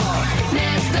all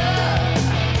messed up.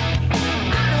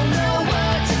 I don't know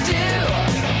what to do,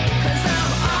 'cause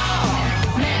I'm all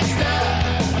messed up.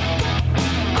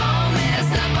 All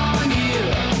messed up on you.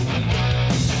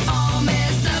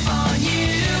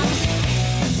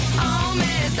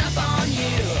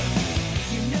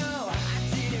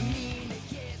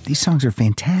 These songs are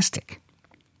fantastic.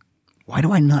 Why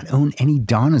do I not own any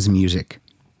Donna's music?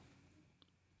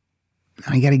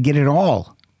 I got to get it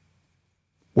all.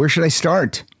 Where should I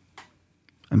start?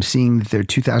 I'm seeing that their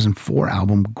 2004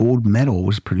 album, Gold Medal,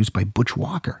 was produced by Butch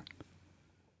Walker.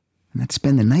 And that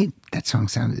Spend the Night, that song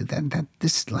sounded,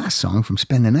 this last song from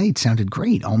Spend the Night sounded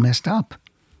great, All Messed Up.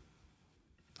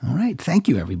 All right, thank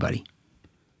you, everybody.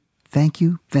 Thank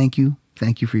you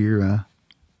for your,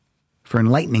 for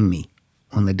enlightening me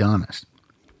on the Donnas.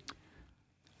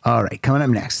 All right, coming up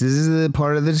next, this is the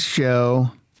part of the show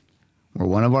where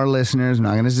one of our listeners, I'm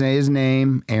not going to say his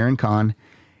name, Aaron Kahn,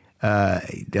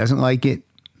 he doesn't like it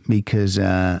because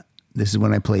this is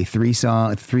when I play three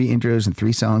intros and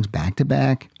 3 songs back to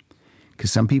back. Because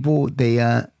some people they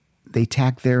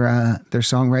tack their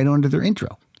song right onto their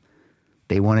intro.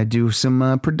 They want to do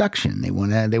some production. They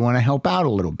want to help out a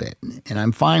little bit, and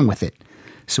I'm fine with it.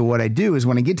 So what I do is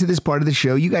when I get to this part of the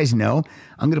show, you guys know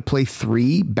I'm going to play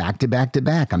 3 back to back to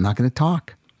back. I'm not going to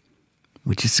talk,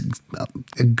 which is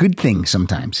a good thing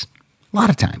sometimes, a lot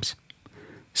of times.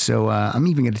 So I'm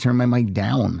even going to turn my mic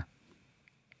down.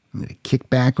 I'm going to kick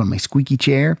back on my squeaky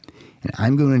chair, and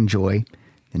I'm going to enjoy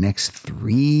the next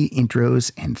 3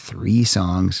 intros and 3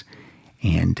 songs.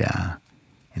 And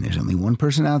there's only one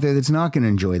person out there that's not going to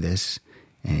enjoy this,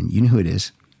 and you know who it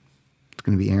is. It's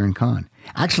going to be Aaron Kahn.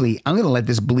 Actually, I'm going to let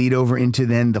this bleed over into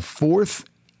then the 4th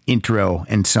intro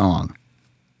and song.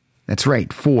 That's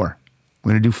right, 4.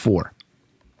 We're going to do 4.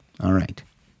 All right.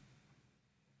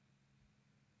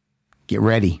 Get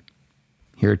ready.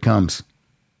 Here it comes.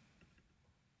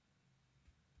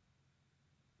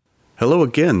 Hello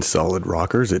again, Solid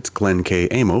Rockers. It's Glenn K.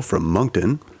 Amo from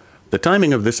Moncton. The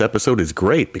timing of this episode is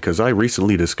great because I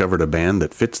recently discovered a band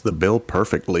that fits the bill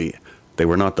perfectly. They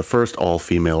were not the first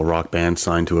all-female rock band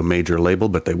signed to a major label,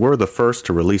 but they were the first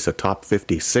to release a top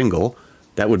 50 single.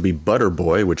 That would be Butter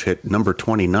Boy, which hit number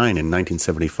 29 in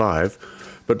 1975.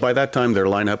 but by that time their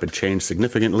lineup had changed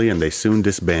significantly and they soon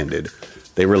disbanded.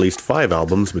 They released 5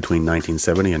 albums between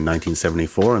 1970 and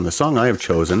 1974, and the song I have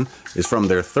chosen is from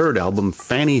their third album,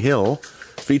 Fanny Hill.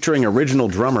 Featuring original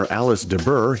drummer Alice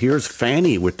DeBurr, here's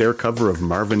Fanny with their cover of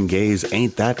Marvin Gaye's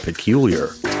Ain't That Peculiar.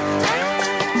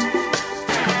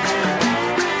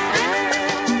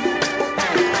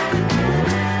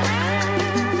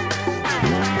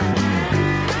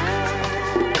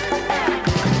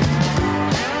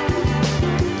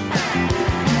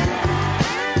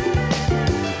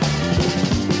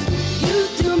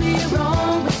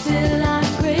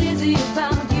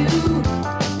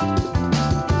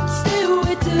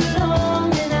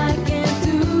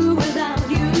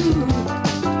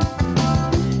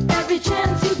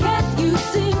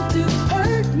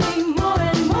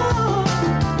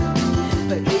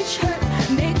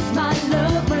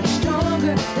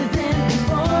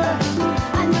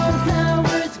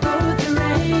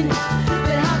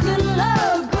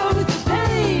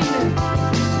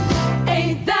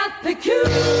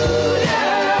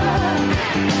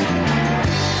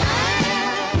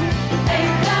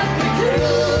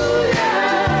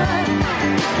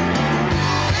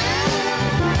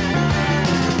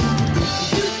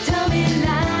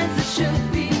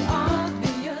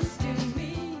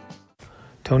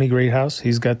 Tony Greathouse,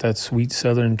 he's got that sweet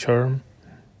southern charm.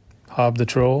 Hob the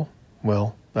Troll,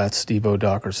 well, that's Steve-O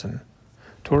Dockerson.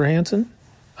 Tor Hansen,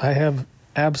 I have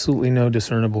absolutely no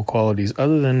discernible qualities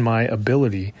other than my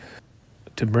ability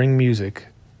to bring music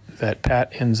that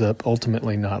Pat ends up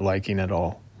ultimately not liking at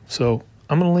all. So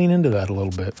I'm going to lean into that a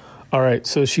little bit. All right,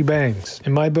 so she bangs.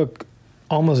 In my book,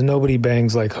 almost nobody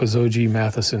bangs like Hozoji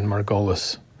Matheson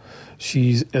Margolis.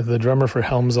 She's the drummer for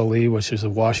Helms Ali, which is a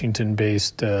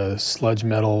Washington-based sludge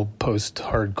metal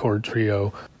post-hardcore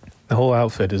trio. The whole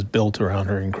outfit is built around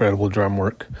her incredible drum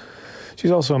work.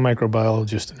 She's also a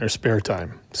microbiologist in her spare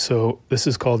time. So this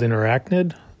is called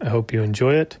Interacnid. I hope you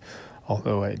enjoy it,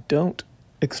 although I don't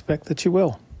expect that you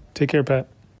will. Take care, Pat.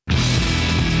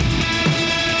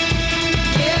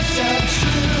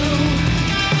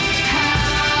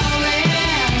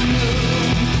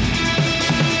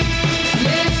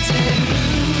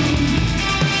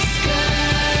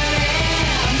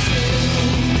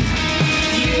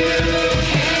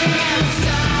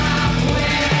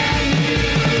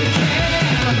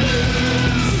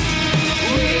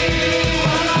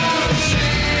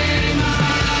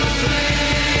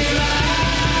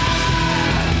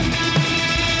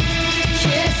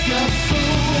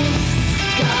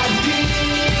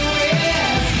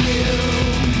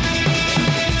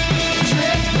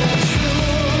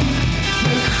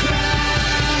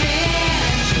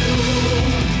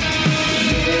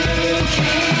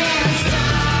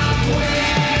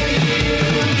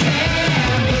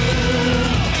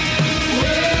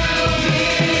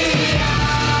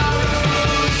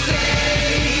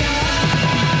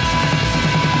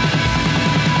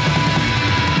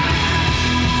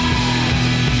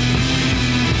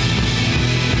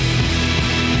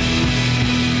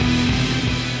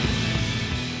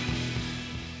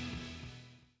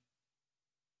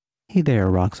 Hey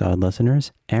there, Rock Solid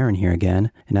listeners. Aaron here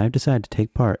again, and I've decided to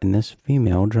take part in this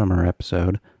female drummer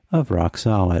episode of Rock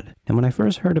Solid. And when I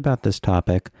first heard about this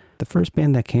topic, the first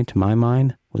band that came to my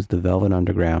mind was the Velvet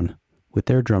Underground, with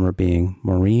their drummer being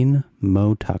Maureen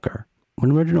Mo Tucker.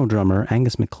 When original drummer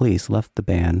Angus McLeese left the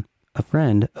band, a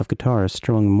friend of guitarist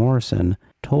Sterling Morrison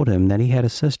told him that he had a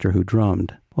sister who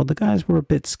drummed. While the guys were a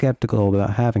bit skeptical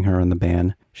about having her in the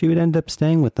band, she would end up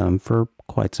staying with them for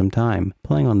quite some time,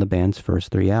 playing on the band's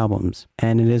first 3 albums.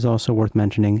 And it is also worth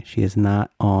mentioning she is not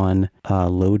on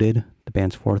Loaded, the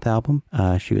band's 4th album.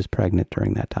 She was pregnant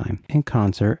during that time. In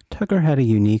concert, Tucker had a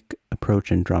unique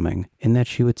approach in drumming, in that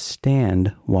she would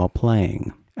stand while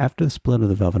playing. After the split of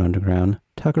the Velvet Underground,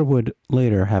 Tucker would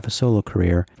later have a solo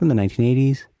career from the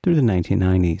 1980s through the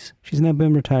 1990s. She's now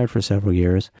been retired for several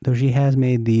years, though she has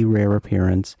made the rare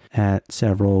appearance at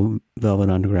several Velvet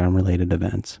Underground related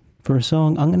events. For a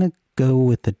song, I'm going to go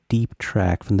with the Deep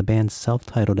track from the band's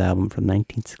self-titled album from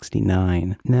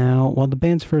 1969. Now, while the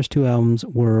band's first 2 albums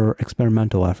were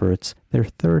experimental efforts, their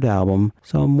 3rd album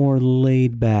saw a more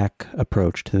laid-back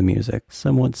approach to the music,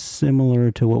 somewhat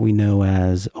similar to what we know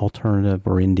as alternative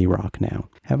or indie rock now.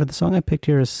 However, the song I picked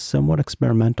here is somewhat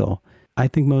experimental. I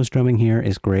think Mo's drumming here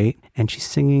is great, and she's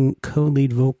singing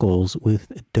co-lead vocals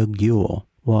with Doug Yule,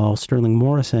 while Sterling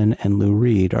Morrison and Lou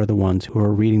Reed are the ones who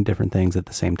are reading different things at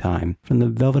the same time. From the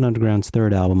Velvet Underground's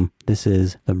 3rd album, this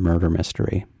is The Murder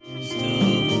Mystery.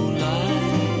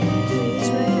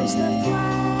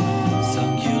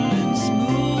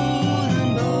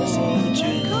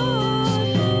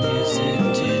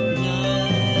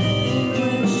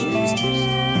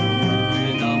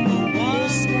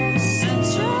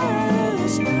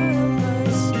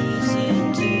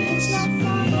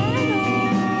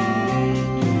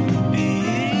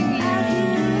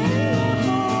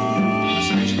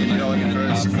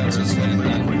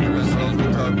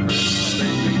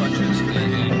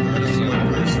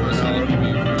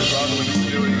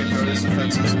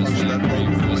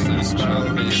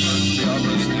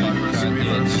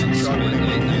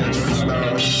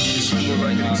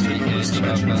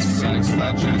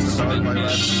 choose to start by rapping.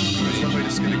 There's one way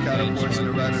to skin a cat of boys and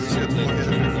a rat is you have to look at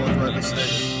it for forthright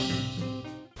mistake.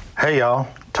 Hey y'all,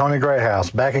 Tony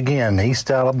Greathouse back again, East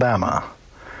Alabama,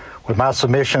 with my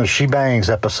submission of She Bangs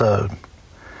episode.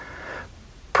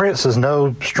 Prince is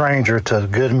no stranger to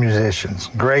good musicians,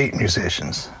 great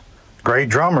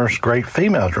drummers, great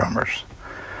female drummers.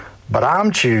 But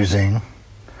I'm choosing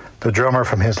the drummer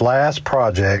from his last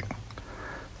project,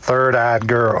 Third Eyed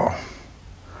Girl.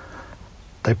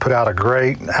 They put out a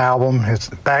great album. It's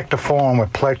back to form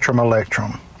with Plectrum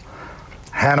Electrum.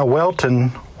 Hannah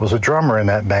Welton was a drummer in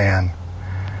that band.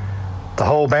 The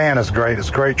whole band is great. It's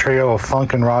a great trio of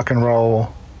funk and rock and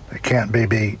roll that can't be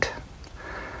beat.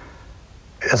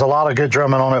 There's a lot of good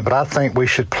drumming on it, but I think we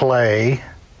should play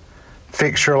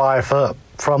Fix Your Life Up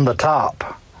from the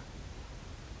top.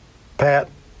 Pat,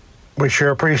 we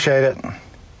sure appreciate it.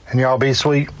 And y'all be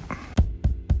sweet.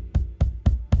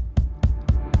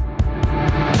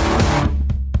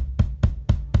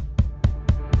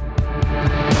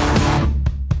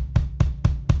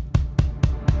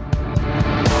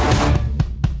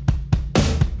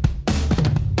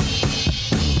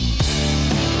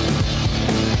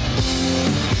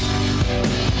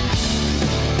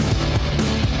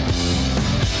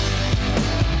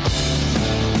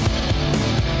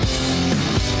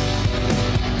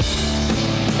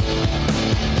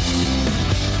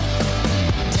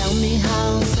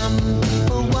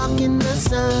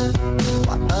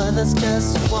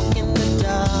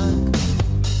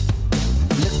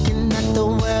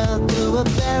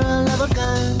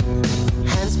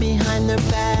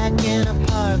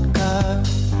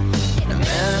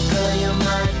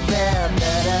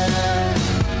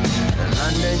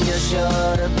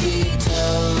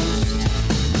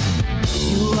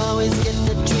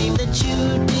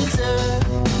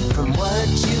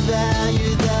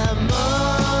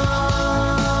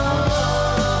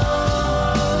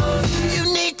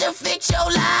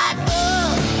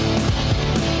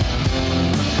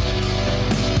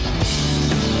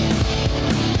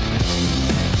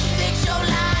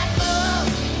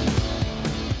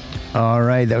 All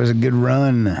right, that was a good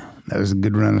run. That was a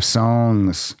good run of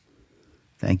songs.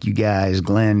 Thank you guys,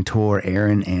 Glenn, Tor,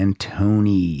 Aaron, and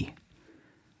Tony.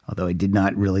 Although I did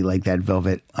not really like that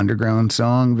Velvet Underground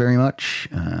song very much.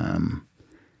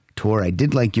 Tor, I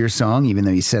did like your song, even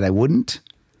though you said I wouldn't.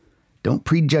 Don't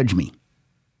prejudge me.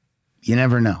 You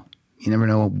never know. You never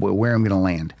know where I'm going to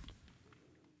land.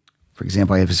 For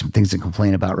example, I have some things to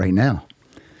complain about right now.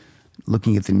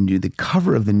 Looking at the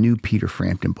cover of the new Peter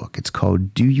Frampton book. It's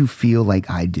called Do You Feel Like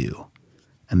I Do?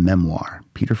 A memoir.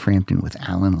 Peter Frampton with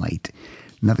Alan Light.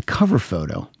 Now the cover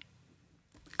photo,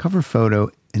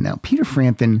 and now Peter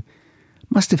Frampton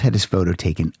must have had his photo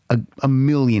taken a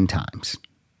million times.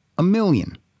 A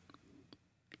million.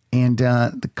 And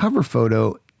the cover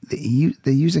photo, they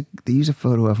use a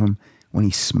photo of him when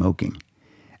he's smoking.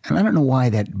 And I don't know why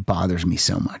that bothers me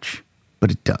so much, but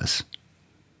it does.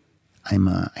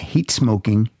 I hate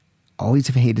smoking. Always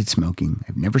have hated smoking.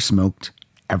 I've never smoked,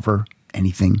 ever,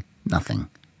 anything, nothing.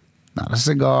 Not a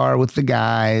cigar with the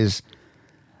guys.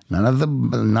 None of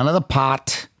the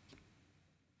pot.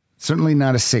 Certainly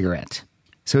not a cigarette.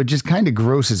 So it just kind of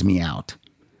grosses me out.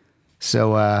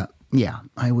 So yeah,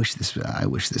 I wish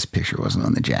this picture wasn't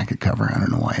on the jacket cover. I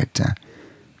don't know why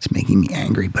it's making me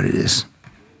angry, but it is.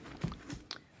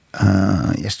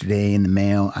 Yesterday in the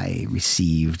mail, I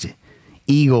received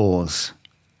Eagles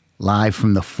Live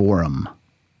from the Forum,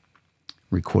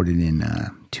 recorded in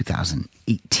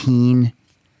 2018,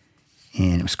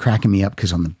 and it was cracking me up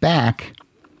because on the back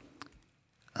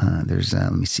there's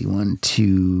let me see, 1,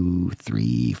 2,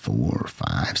 3, 4,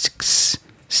 5, 6,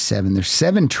 7. There's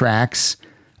 7 tracks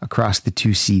across the 2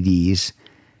 CDs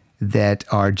that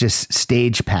are just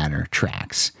stage patter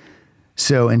tracks.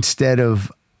 So instead of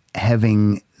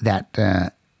having that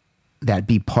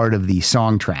be part of the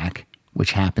song track,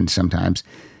 which happens sometimes,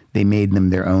 they made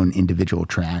them their own individual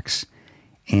tracks.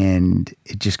 And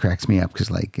it just cracks me up because,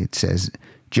 like, it says,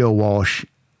 Joe Walsh,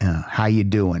 how you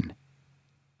doing?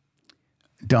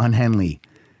 Don Henley,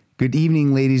 good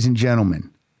evening, ladies and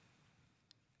gentlemen.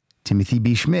 Timothy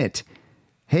B. Schmidt,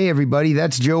 hey, everybody,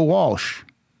 that's Joe Walsh.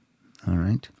 All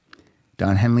right.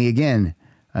 Don Henley again,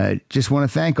 just want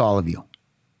to thank all of you.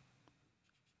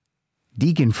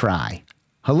 Deacon Fry,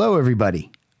 hello, everybody.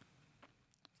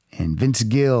 And Vince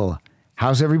Gill,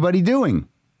 how's everybody doing?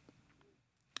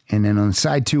 And then on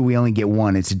side 2, we only get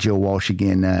one. It's Joe Walsh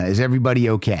again. Is everybody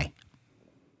okay?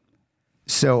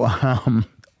 So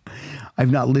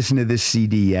I've not listened to this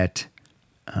CD yet.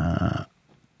 A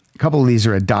couple of these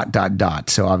are a ...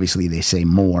 So obviously they say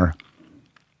more.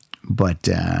 But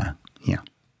yeah,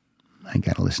 I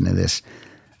got to listen to this.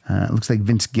 It looks like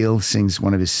Vince Gill sings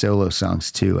one of his solo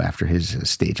songs too after his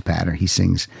stage patter. He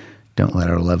sings Don't Let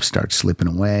Our Love Start Slipping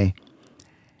Away.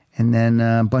 And then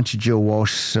a bunch of Joe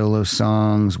Walsh solo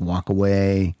songs, Walk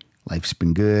Away, Life's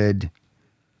Been Good,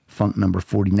 Funk Number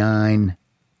 49,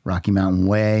 Rocky Mountain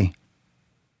Way.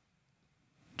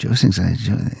 Joe sings, it's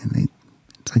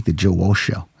like the Joe Walsh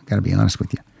show. I got to be honest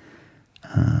with you.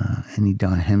 Any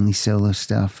Don Henley solo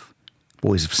stuff,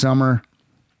 Boys of Summer.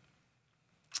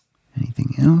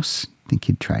 Anything else? I think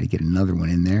he'd try to get another one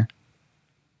in there.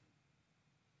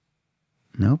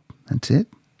 Nope, that's it.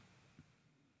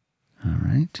 All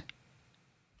right.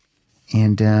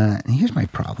 And here's my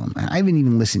problem. I haven't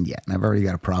even listened yet, and I've already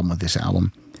got a problem with this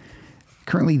album.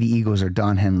 Currently, the Eagles are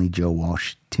Don Henley, Joe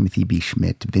Walsh, Timothy B.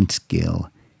 Schmidt, Vince Gill,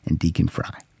 and Deacon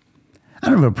Fry. I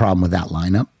don't have a problem with that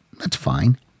lineup. That's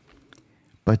fine.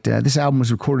 But this album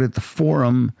was recorded at the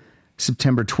Forum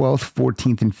September 12th,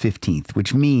 14th, and 15th,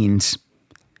 which means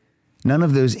none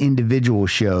of those individual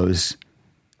shows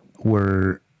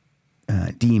were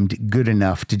deemed good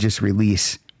enough to just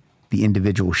release the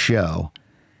individual show.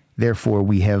 Therefore,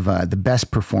 we have the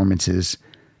best performances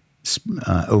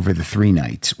over the 3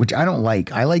 nights, which I don't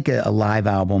like. I like a live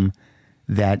album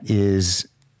that is,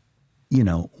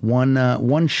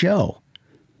 one show.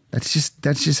 That's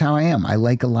just how I am. I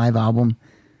like a live album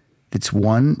that's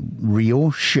one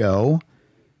real show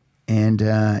and,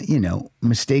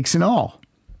 mistakes and all.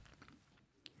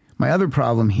 My other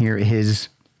problem here is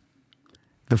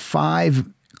the 5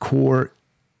 core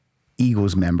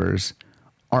Eagles members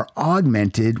are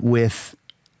augmented with,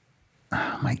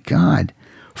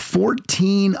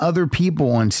 14 other people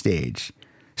on stage.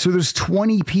 So there's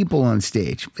 20 people on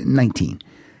stage, 19.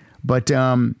 But,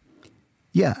 after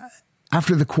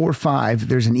the core 5,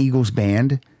 there's an Eagles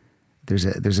band. There's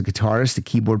a guitarist, a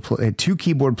keyboard 2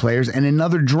 keyboard players, and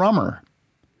another drummer.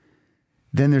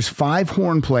 Then there's 5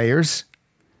 horn players,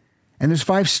 and there's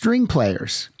 5 string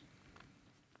players.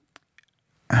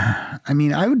 When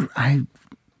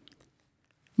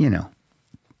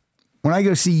I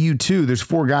go see U2, there's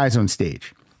 4 guys on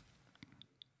stage.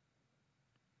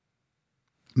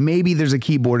 Maybe there's a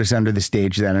keyboardist under the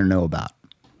stage that I don't know about.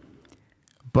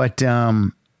 But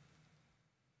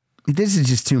this is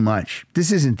just too much.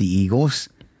 This isn't the Eagles.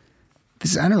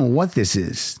 I don't know what this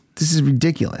is. This is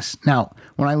ridiculous. Now,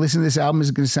 when I listen to this album, is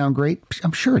it going to sound great?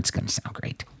 I'm sure it's going to sound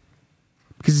great.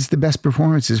 Because it's the best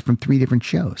performances from 3 different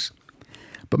shows.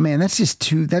 But man, the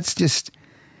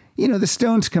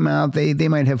Stones come out, they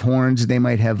might have horns, they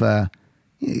might have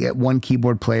 1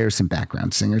 keyboard player, some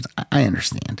background singers. I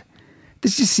understand.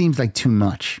 This just seems like too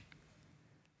much.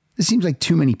 This seems like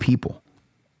too many people.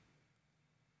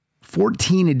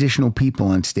 14 additional people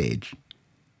on stage.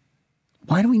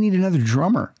 Why do we need another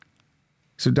drummer?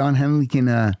 So Don Henley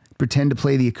can pretend to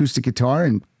play the acoustic guitar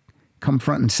and come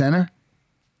front and center?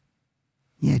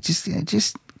 Yeah,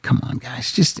 just come on,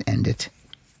 guys. Just end it.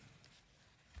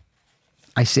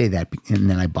 I say that, and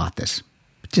then I bought this.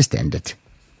 But just end it.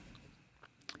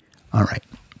 All right.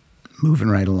 Moving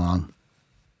right along.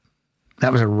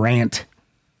 That was a rant.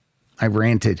 I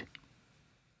ranted.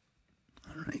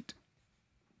 All right.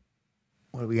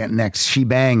 What do we got next? She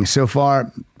Bangs. So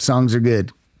far, songs are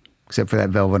good, except for that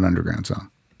Velvet Underground song.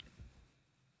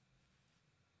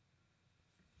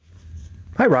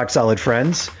 Hi, Rock Solid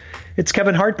friends. It's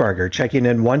Kevin Hartbarger checking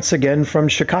in once again from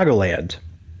Chicagoland.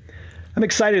 I'm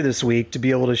excited this week to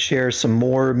be able to share some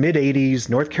more mid-'80s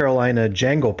North Carolina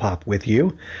jangle pop with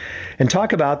you and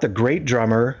talk about the great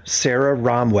drummer Sarah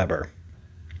Romweber.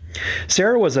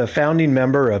 Sarah was a founding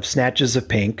member of Snatches of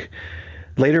Pink,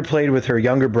 later played with her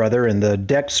younger brother in the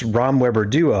Dex Romweber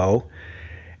duo,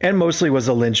 and mostly was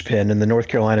a linchpin in the North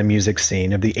Carolina music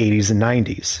scene of the 80s and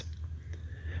 90s.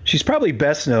 She's probably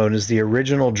best known as the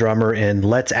original drummer in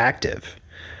Let's Active,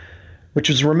 which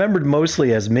was remembered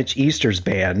mostly as Mitch Easter's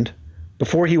band,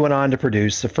 before he went on to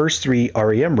produce the first 3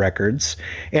 REM records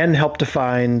and helped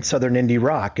define Southern indie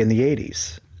rock in the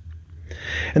 80s.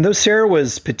 And though Sarah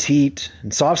was petite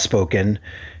and soft-spoken,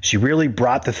 she really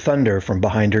brought the thunder from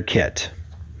behind her kit.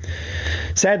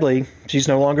 Sadly, she's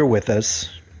no longer with us.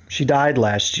 She died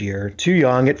last year, too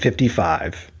young at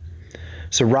 55.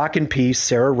 So rock in peace,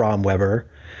 Sarah Romweber,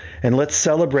 and let's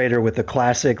celebrate her with the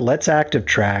classic Let's Active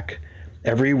track,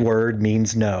 Every Word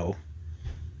Means No.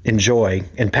 Enjoy.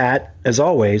 And Pat, as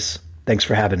always, thanks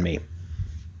for having me.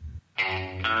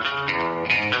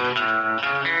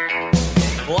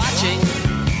 Watching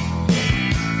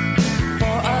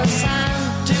for a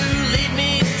sign to lead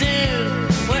me to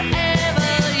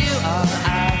wherever you are.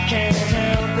 I can't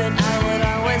help it, I would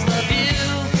always love you.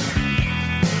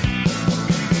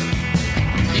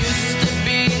 Used to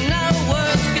be no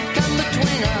words could come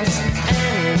between us,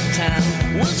 and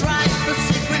was right for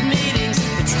secret meetings.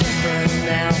 It's different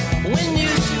now. When you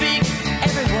speak,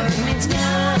 every word means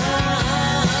no.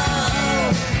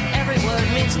 Every word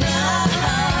means no.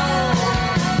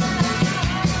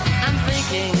 I'm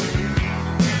thinking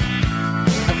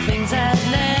of things that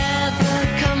never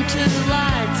come to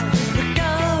light. We're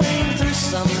going through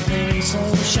something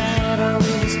so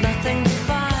shadowy, nothing to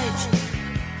fight.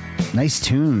 Nice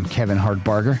tune, Kevin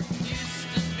Hartbarger.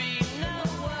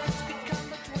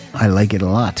 I like it a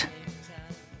lot.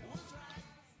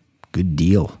 Good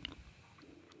deal.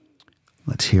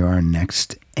 Let's hear our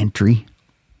next entry.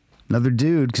 Another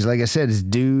dude, because like I said, it's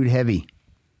dude heavy.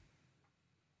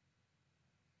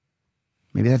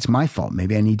 Maybe that's my fault.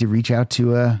 Maybe I need to reach out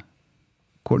to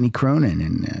Courtney Cronin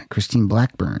and Christine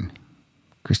Blackburn,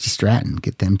 Christy Stratton,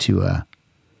 get them to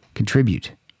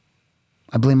contribute.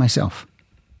 I blame myself.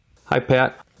 Hi,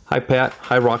 Pat.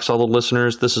 Hi, Rock Solid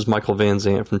listeners. This is Michael Van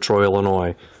Zant from Troy,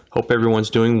 Illinois. Hope everyone's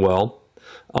doing well.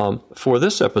 For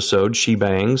this episode, She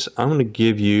Bangs, I'm going to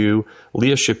give you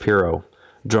Leah Shapiro,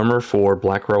 drummer for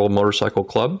Black Rebel Motorcycle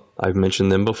Club. I've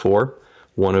mentioned them before,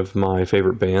 one of my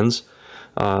favorite bands.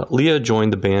 Leah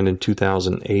joined the band in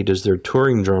 2008 as their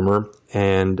touring drummer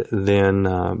and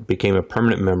then became a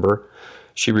permanent member.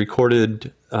 She's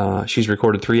recorded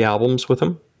 3 albums with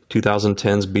them.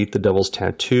 2010's Beat the Devil's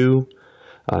Tattoo,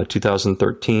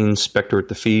 2013's Spectre at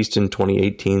the Feast, and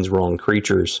 2018's Wrong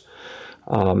Creatures.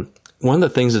 One of the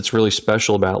things that's really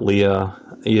special about Leah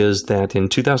is that in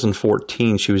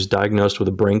 2014 she was diagnosed with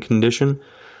a brain condition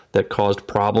that caused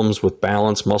problems with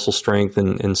balance, muscle strength,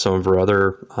 and some of her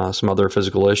other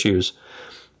physical issues.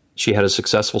 She had a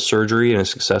successful surgery and a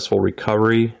successful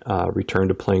recovery, returned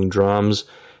to playing drums,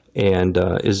 and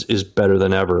is better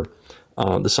than ever.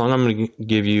 The song I'm going to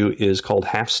give you is called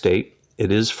Half State.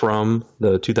 It is from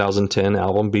the 2010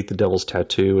 album Beat the Devil's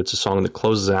Tattoo. It's a song that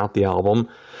closes out the album.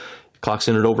 It clocks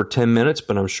in at over 10 minutes,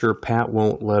 but I'm sure Pat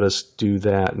won't let us do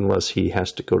that unless he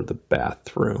has to go to the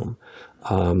bathroom.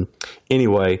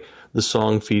 Anyway, the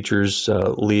song features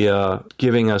Leah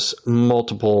giving us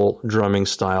multiple drumming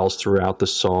styles throughout the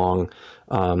song.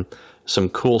 Some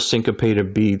cool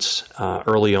syncopated beats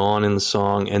early on in the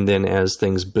song, and then as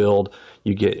things build,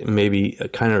 you get maybe a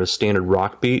kind of a standard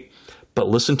rock beat, but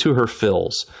listen to her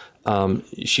fills.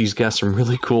 She's got some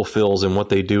really cool fills, and what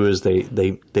they do is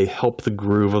they help the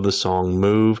groove of the song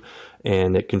move,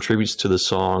 and it contributes to the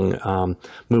song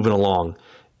moving along.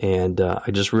 And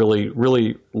I just really,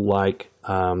 really like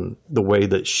the way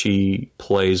that she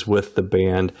plays with the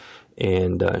band,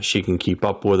 and she can keep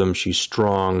up with them. She's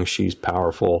strong, she's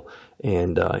powerful.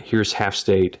 And here's Half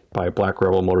State by Black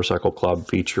Rebel Motorcycle Club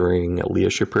featuring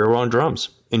Leah Shapiro on drums.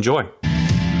 Enjoy.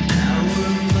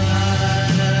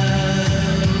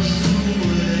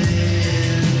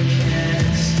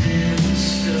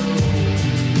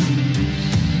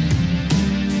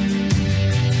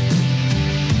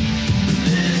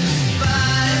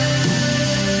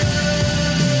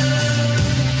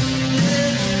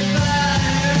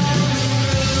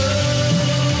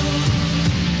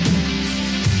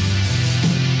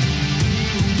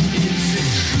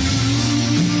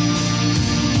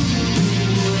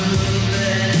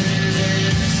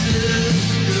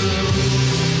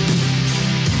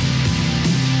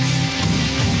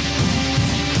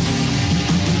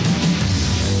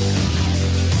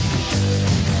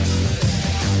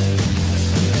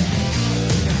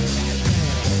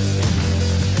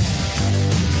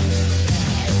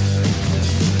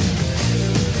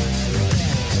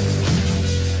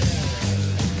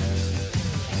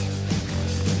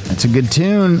 It's a good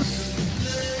tune.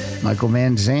 Michael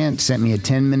Van Zant sent me a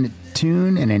 10-minute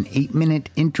tune and an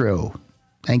 8-minute intro.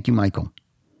 Thank you, Michael.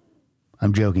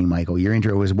 I'm joking, Michael. Your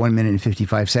intro was 1 minute and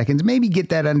 55 seconds. Maybe get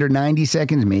that under 90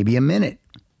 seconds, maybe a minute.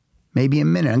 Maybe a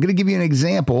minute. I'm going to give you an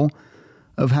example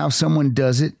of how someone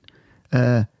does it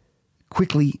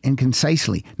quickly and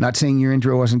concisely. Not saying your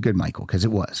intro wasn't good, Michael, because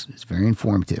it was. It's very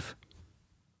informative.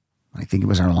 I think it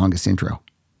was our longest intro.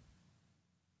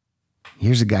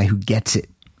 Here's a guy who gets it.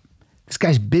 This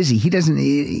guy's busy.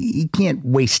 He can't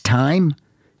waste time.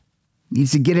 He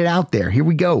needs to get it out there. Here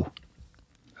we go.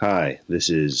 Hi, this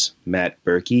is Matt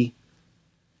Berkey.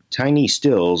 Tiny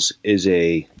Stills is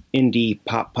a indie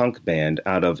pop-punk band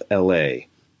out of LA.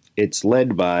 It's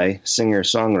led by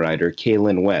singer-songwriter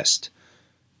Kaylin West.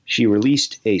 She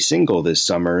released a single this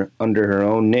summer under her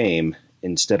own name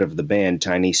instead of the band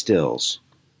Tiny Stills.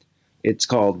 It's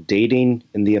called Dating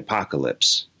in the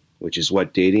Apocalypse, which is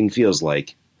what dating feels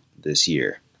like this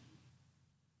year.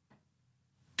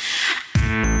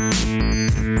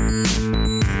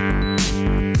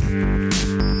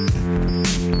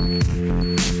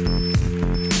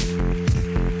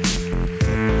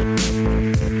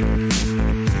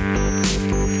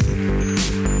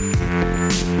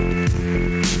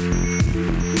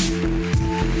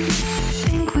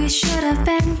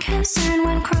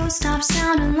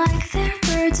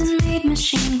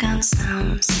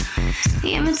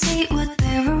 imitate what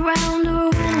they're around, or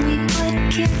when we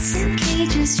put kids in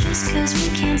cages just cause we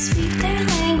can't speak their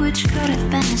language. Could have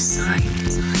been a sign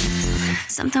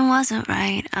something wasn't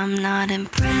right. I'm not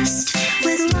impressed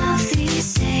with love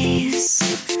these days.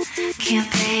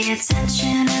 Can't pay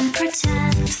attention and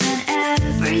pretend that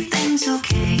everything's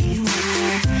okay.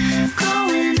 We're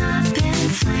going up in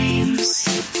flames,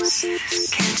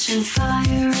 catching fire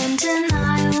in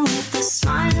denial with a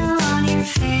smile on your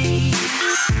face.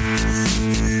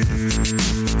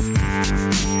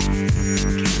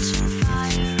 Catching fire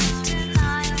in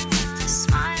denial with a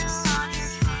smile on your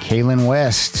face. Kaylin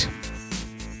West.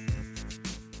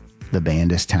 The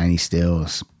band is Tiny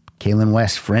Stills. Kaylin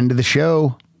West, friend of the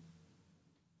show.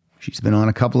 She's been on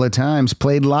a couple of times,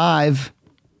 played live.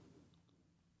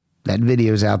 That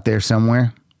video's out there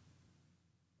somewhere.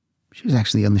 She was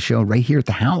actually on the show right here at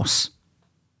the house.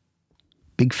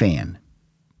 Big fan.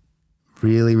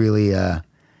 Really, really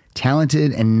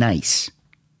talented and nice.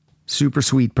 Super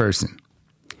sweet person.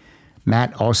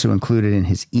 Matt also included in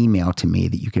his email to me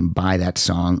that you can buy that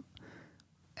song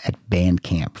at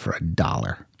Bandcamp for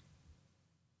 $1.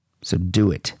 So do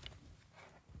it.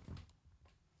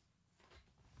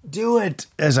 Do it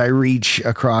as I reach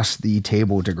across the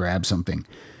table to grab something.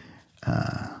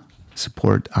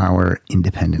 Support our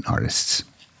independent artists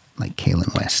like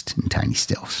Kaylin West and Tiny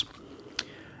Stills.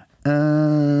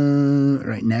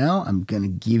 Right now, I'm going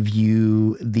to give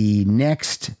you the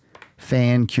next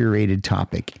fan-curated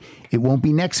topic. It won't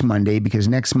be next Monday because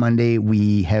next Monday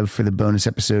we have for the bonus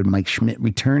episode Mike Schmidt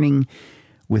returning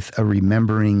with a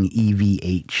Remembering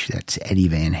EVH. That's Eddie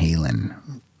Van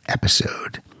Halen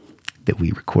episode that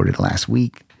we recorded last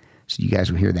week. So you guys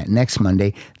will hear that next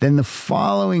Monday. Then the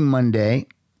following Monday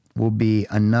will be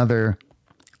another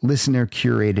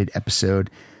listener-curated episode.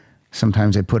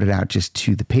 Sometimes I put it out just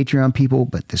to the Patreon people,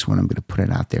 but this one I'm going to put it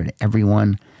out there to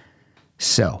everyone.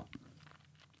 So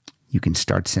you can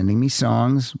start sending me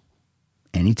songs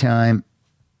anytime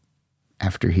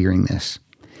after hearing this.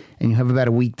 And you have about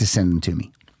a week to send them to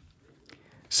me.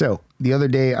 So the other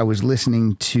day I was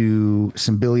listening to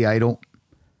some Billy Idol.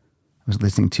 I was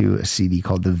listening to a CD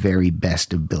called The Very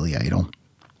Best of Billy Idol.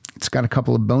 It's got a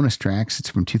couple of bonus tracks. It's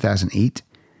from 2008.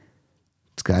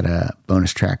 It's got a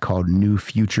bonus track called New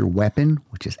Future Weapon,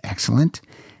 which is excellent.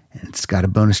 And it's got a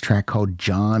bonus track called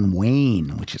John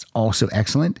Wayne, which is also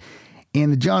excellent.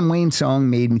 And the John Wayne song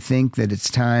made me think that it's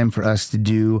time for us to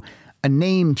do a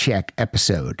name check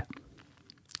episode.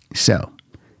 So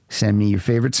send me your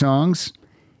favorite songs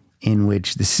in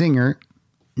which the singer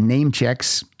name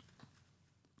checks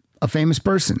a famous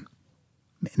person.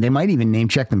 They might even name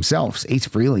check themselves. Ace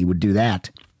Frehley would do that.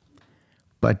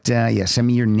 But yeah, send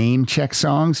me your name check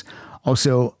songs.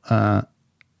 Also,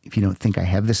 if you don't think I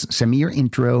have this, send me your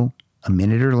intro, a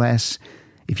minute or less.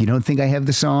 If you don't think I have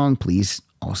the song, please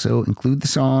also include the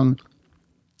song.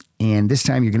 And this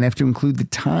time you're going to have to include the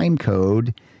time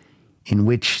code in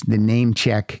which the name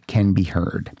check can be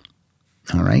heard.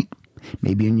 All right?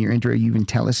 Maybe in your intro you even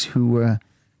tell us who's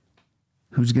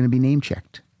going to be name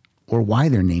checked or why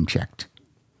they're name checked.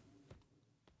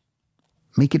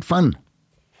 Make it fun.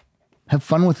 Have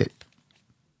fun with it.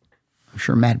 I'm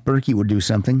sure Matt Berkey would do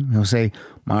something. He'll say,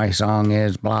 my song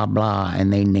is blah, blah,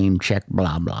 and they name check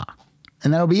blah, blah.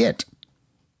 And that'll be it.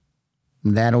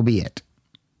 That'll be it.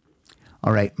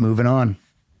 All right, moving on.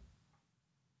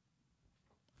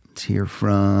 Let's hear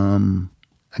from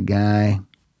a guy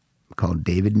called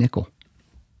David Nickel.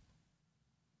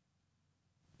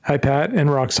 Hi, Pat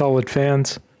and Rock Solid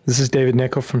fans. This is David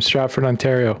Nickel from Stratford,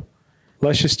 Ontario.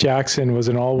 Luscious Jackson was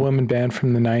an all-woman band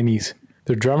from the 90s.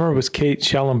 Their drummer was Kate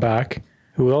Schellenbach,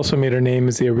 who also made her name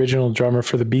as the original drummer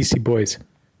for the Beastie Boys.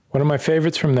 One of my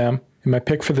favorites from them, and my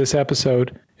pick for this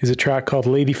episode, is a track called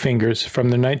Lady Fingers from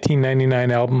their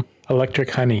 1999 album Electric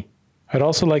Honey. I'd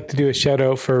also like to do a shout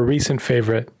out for a recent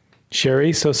favorite,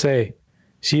 Sherry Sauce.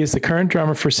 She is the current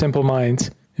drummer for Simple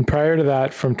Minds, and prior to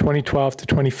that, from 2012 to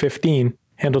 2015,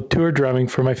 handled tour drumming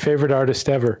for my favorite artist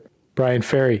ever, Brian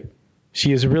Ferry.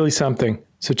 She is really something,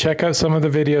 so check out some of the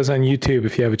videos on YouTube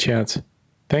if you have a chance.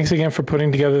 Thanks again for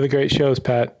putting together the great shows,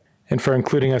 Pat, and for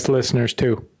including us listeners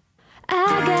too.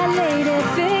 I got lady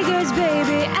fingers,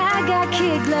 baby. I got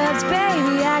kid gloves,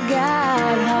 baby. I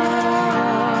got heart.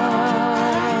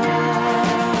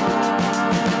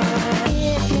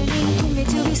 If you need me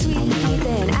to be sweet,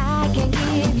 then I can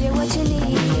give you what you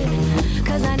need.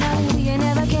 'Cause I know you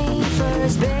never came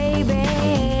first, baby.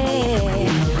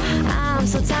 I'm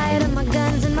so tired of my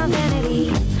guns and my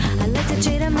vanity. I like to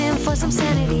trade them in for some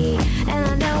sanity. And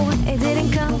I know it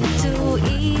didn't come too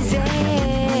easy. It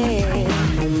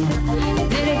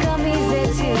didn't come easy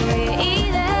to me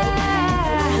either.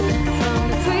 From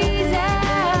the freezer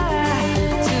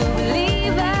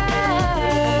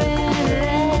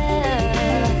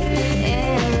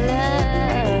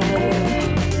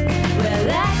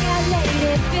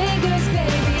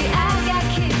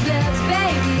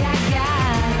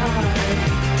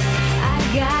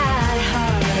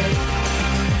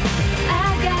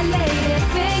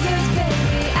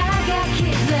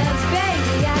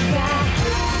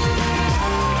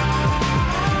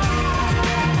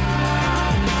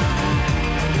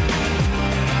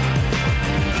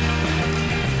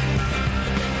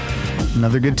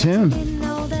Another good tune.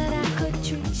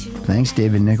 Thanks,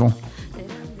 David Nickel.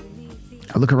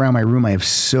 I look around my room, I have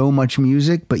so much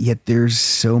music, but yet there's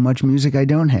so much music I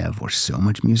don't have, or so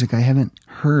much music I haven't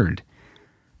heard.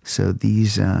 So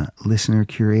these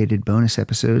listener-curated bonus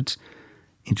episodes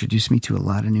introduced me to a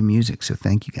lot of new music, so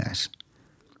thank you guys.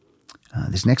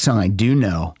 This next song I do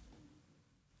know.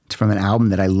 It's from an album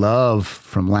that I love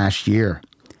from last year.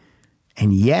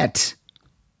 And yet,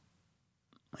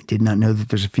 I did not know that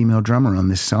there's a female drummer on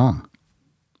this song.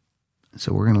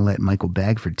 So we're going to let Michael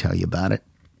Bagford tell you about it.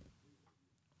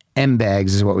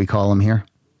 M-Bags is what we call him here.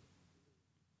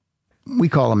 We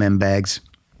call him M-Bags.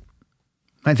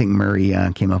 I think Murray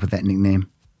came up with that nickname.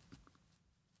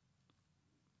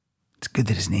 It's good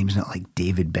that his name's not like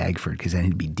David Bagford, because then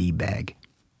it'd be D-Bag.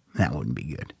 That wouldn't be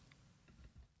good.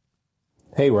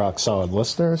 Hey, Rock Solid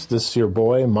listeners. This is your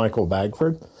boy, Michael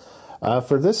Bagford.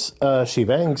 For this She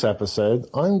Bangs episode,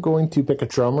 I'm going to pick a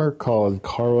drummer called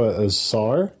Carla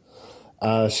Azar.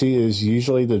 She is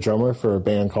usually the drummer for a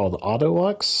band called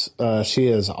Autolux. She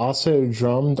has also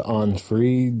drummed on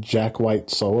 3 Jack White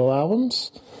solo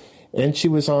albums. And she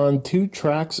was on 2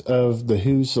 tracks of The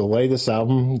Who's latest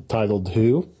album titled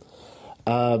Who.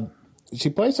 She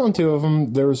plays on 2 of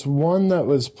them. There's one that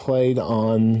was played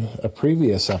on a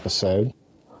previous episode.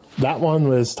 That one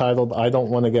was titled I Don't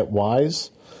Want to Get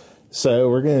Wise. So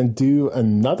we're going to do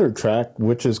another track,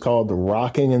 which is called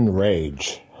Rocking in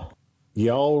Rage.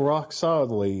 Y'all rock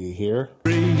solidly here.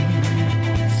 I'm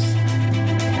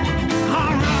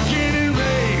rocking in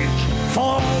rage,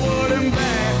 forward and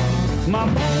back. My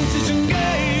bones is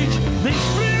engaged, they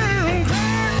spin and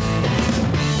crack.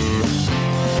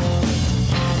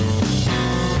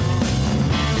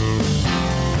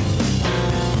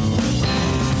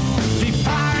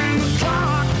 Defying the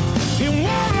clock in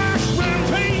one last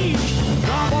rampage.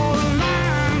 Drop all the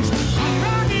lines, I'm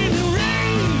rocking in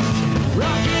rage,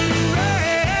 rocking.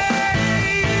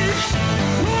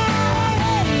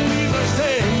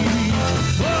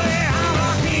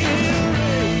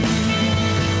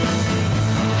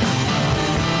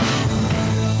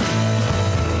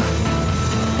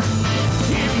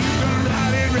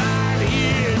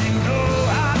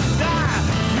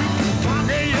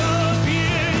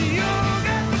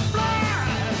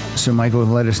 So Michael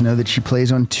let us know that she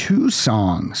plays on 2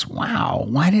 songs. Wow.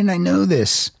 Why didn't I know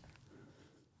this?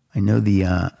 I know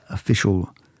the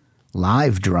official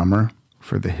live drummer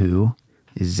for The Who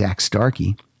is Zach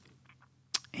Starkey.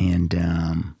 And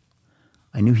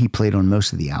I knew he played on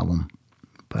most of the album,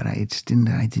 but I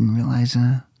didn't realize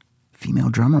a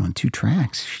female drummer on 2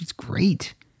 tracks. She's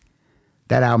great.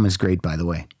 That album is great, by the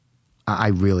way. I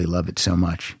really love it so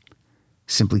much.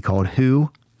 Simply called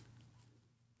Who.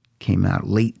 Came out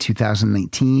late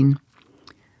 2019.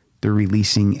 They're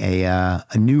releasing a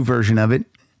new version of it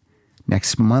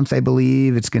next month, I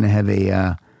believe. It's going to have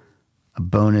a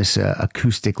bonus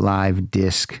acoustic live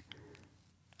disc,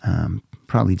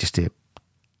 probably just to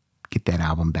get that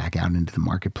album back out into the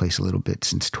marketplace a little bit,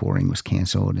 since touring was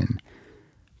canceled and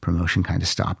promotion kind of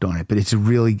stopped on it. But it's a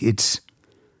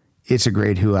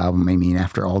great Who album. I mean,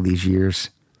 after all these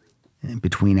years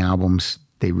between albums,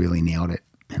 they really nailed it,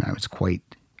 and I was quite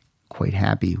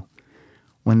happy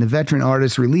when the veteran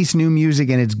artists release new music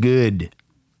and it's good.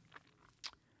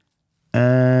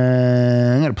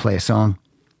 I'm going to play a song.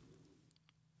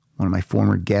 One of my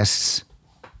former guests,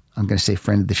 I'm going to say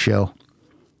friend of the show,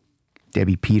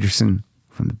 Debbie Peterson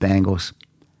from the Bangles.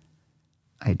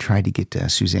 I had tried to get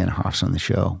Susanna Hoffs on the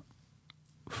show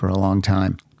for a long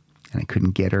time, and I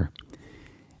couldn't get her.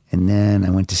 And then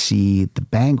I went to see the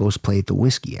Bangles play at the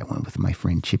Whiskey. I went with my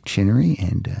friend Chip Chinnery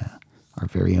and our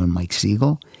very own Mike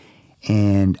Siegel.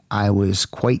 And I was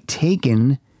quite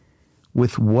taken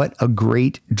with what a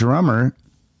great drummer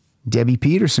Debbie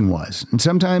Peterson was. And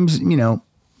sometimes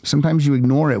you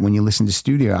ignore it when you listen to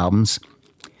studio albums.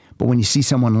 But when you see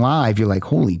someone live, you're like,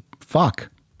 holy fuck.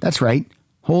 That's right.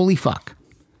 Holy fuck.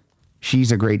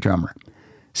 She's a great drummer.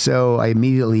 So I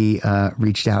immediately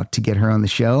reached out to get her on the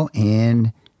show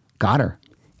and got her.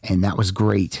 And that was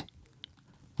great.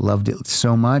 Loved it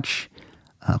so much.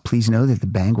 Please know that the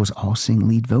Bangles all sing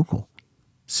lead vocal.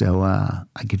 So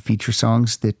I could feature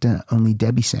songs that only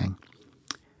Debbie sang.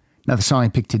 Now, the song I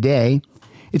picked today,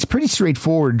 it's a pretty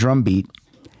straightforward drum beat.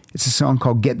 It's a song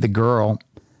called Get the Girl.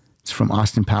 It's from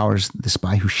Austin Powers' The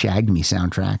Spy Who Shagged Me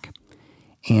soundtrack.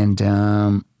 And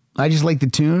I just like the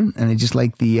tune, and I just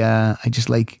like the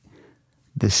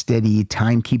steady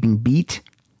timekeeping beat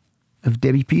of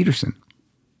Debbie Peterson.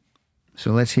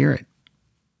 So let's hear it.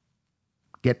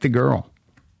 Get the Girl.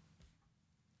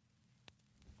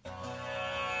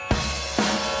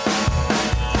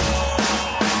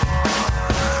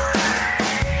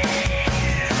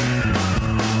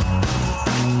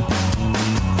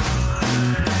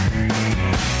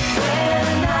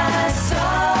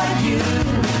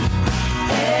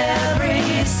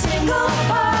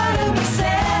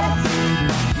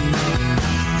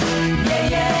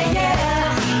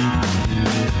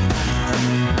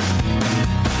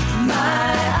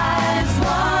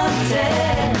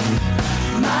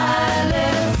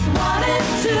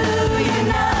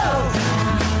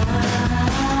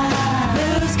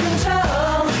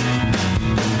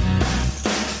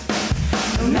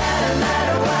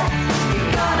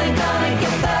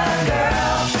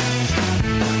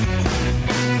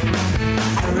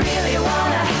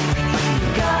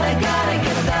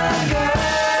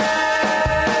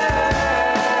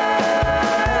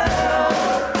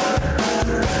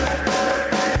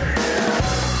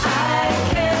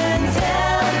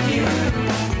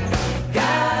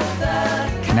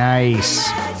 Nice.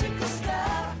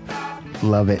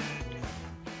 Love it.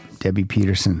 Debbie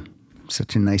Peterson,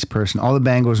 such a nice person. All the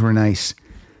Bangles were nice.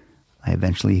 I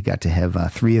eventually got to have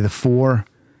 3 of the 4.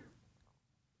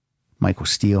 Michael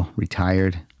Steele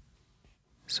retired,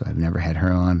 so I've never had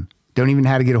her on. Don't even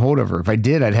know how to get a hold of her. If I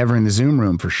did, I'd have her in the Zoom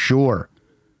room for sure.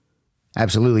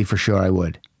 Absolutely, for sure I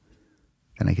would.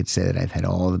 Then I could say that I've had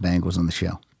all the Bangles on the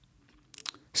show.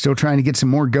 Still trying to get some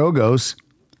more Go-Go's.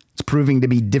 It's proving to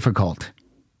be difficult.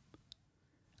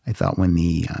 I thought when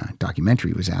the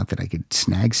documentary was out that I could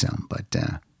snag some, but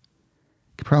could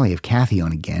probably have Kathy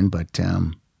on again. But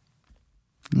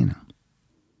you know,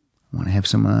 I want to have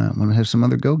some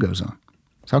other Go-Go's on,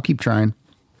 so I'll keep trying.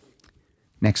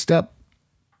 Next up,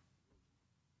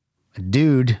 a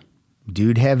dude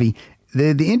heavy.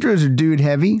 The intros are dude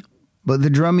heavy, but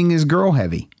the drumming is girl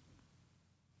heavy.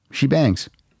 She bangs.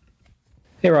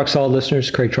 Hey, Rock Solid listeners,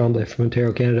 Craig Tremblay from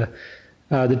Ontario, Canada.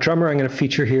 The drummer I'm going to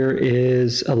feature here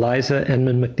is Eliza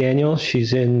Enman McDaniel.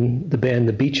 She's in the band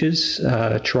The Beaches,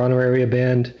 Toronto area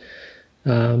band.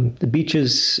 The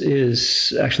Beaches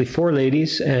is actually 4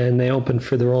 ladies, and they opened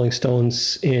for the Rolling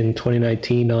Stones in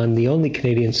 2019 on the only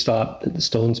Canadian stop that the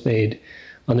Stones made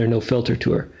on their No Filter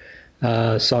tour.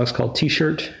 The song's called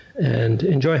T-Shirt, and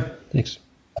enjoy. Thanks.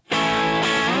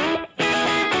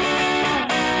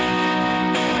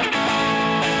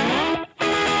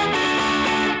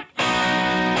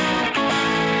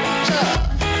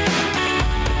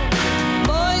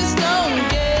 Boys don't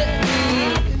get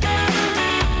me.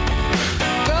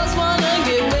 Girls wanna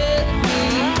get with me.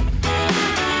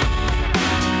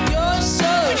 You're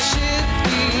so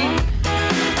shifty.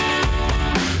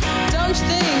 Don't you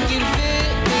think you'd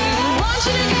fit me? Want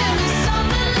you to give me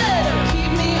something that'll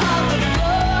keep me off the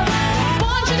floor.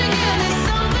 Want you to give me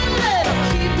something that'll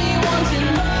keep me wanting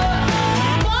more.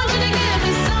 Want you to give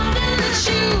me something that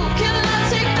you cannot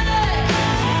take back.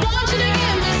 Want you to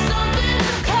give me something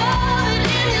covered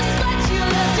in your sweat. You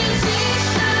left your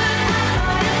t-shirt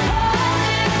on your pocket.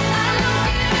 I'm not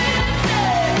giving it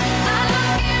back. I'm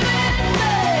not giving it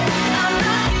back. I'm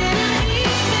not getting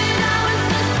even. Now it's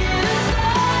just getting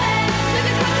started. If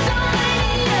it comes on me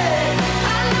yet,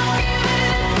 I'm not giving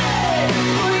it back.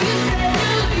 Well, you said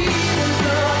you're leaving, so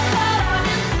I cut off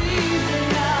your sleeves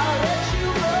and I'll let you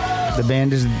go. The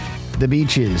band is The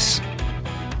Beaches.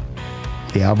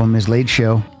 The album is Late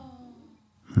Show.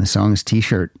 And the song is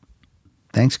T-Shirt.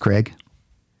 Thanks, Craig.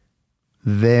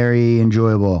 Very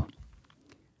enjoyable.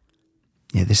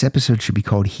 Yeah, this episode should be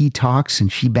called He Talks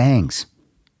and She Bangs.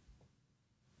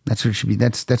 That's what it should be.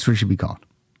 That's what it should be called.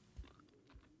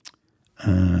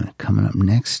 Coming up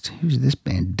next, who's this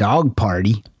band? Dog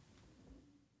Party.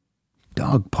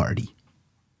 Dog Party.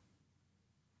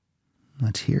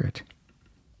 Let's hear it.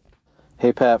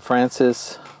 Hey, Pat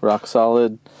Francis, Rock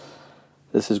Solid.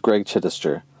 This is Greg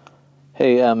Chittister.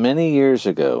 Hey, many years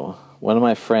ago, one of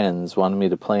my friends wanted me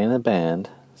to play in a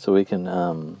band so we can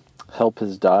help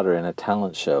his daughter in a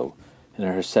talent show, in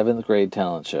her 7th grade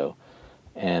talent show.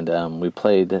 And we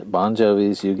played Bon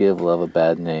Jovi's You Give Love a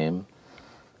Bad Name.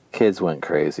 Kids went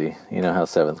crazy. You know how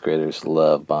 7th graders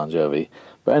love Bon Jovi.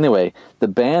 But anyway, the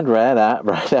band right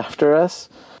after us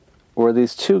were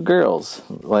these 2 girls,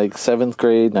 like 7th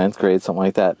grade, 9th grade, something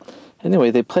like that.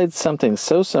 Anyway, they played something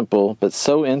so simple but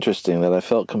so interesting that I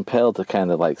felt compelled to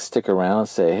kind of like stick around and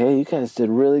say, hey, you guys did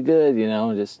really good, you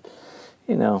know, just,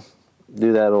 you know,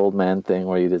 do that old man thing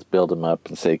where you just build them up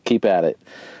and say, keep at it.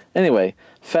 Anyway,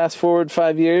 fast forward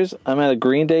 5 years, I'm at a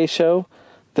Green Day show.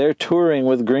 They're touring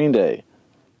with Green Day.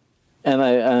 And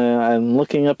I'm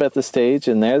looking up at the stage,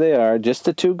 and there they are, just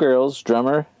the 2 girls,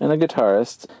 drummer and a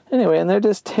guitarist. Anyway, and they're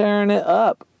just tearing it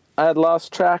up. I had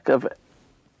lost track of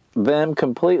them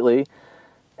completely,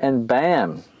 and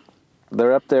bam,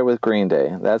 they're up there with Green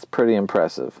Day. That's pretty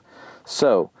impressive.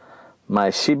 So, my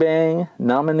Shebang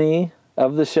nominee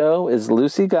of the show is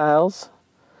Lucy Giles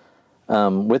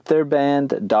with their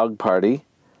band Dog Party,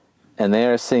 and they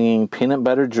are singing Peanut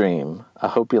Butter Dream. I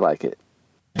hope you like it.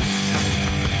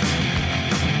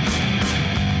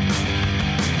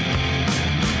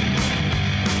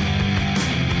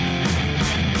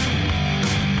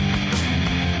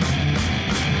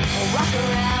 Walk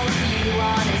around with you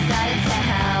on a side of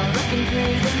town, looking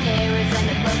through the mirrors and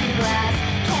the broken glass.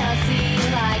 Cannot see you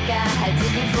like I had to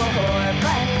before,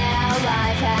 but now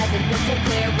life hasn't been so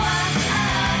clear. Why?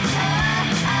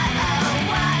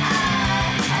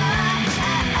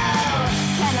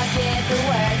 Cannot get the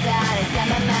words out.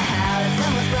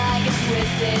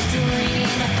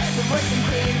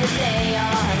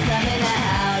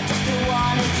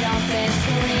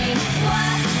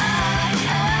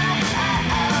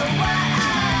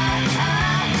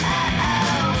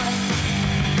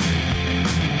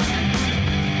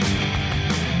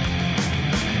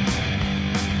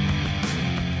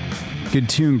 Good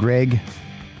tune, Greg.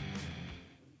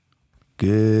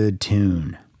 Good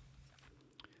tune.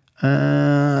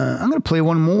 I'm going to play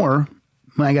one more.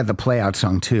 Well, I got the play out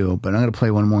song too, but I'm going to play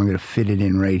one more. I'm going to fit it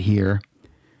in right here.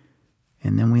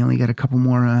 And then we only got a couple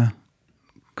more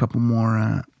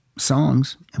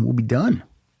songs and we'll be done.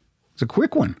 It's a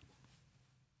quick one.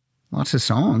 Lots of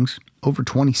songs, over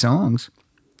 20 songs.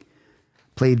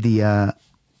 Played the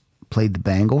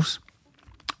Bangles.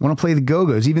 I want to play the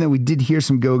Go-Go's, even though we did hear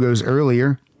some Go-Go's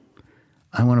earlier.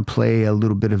 I want to play a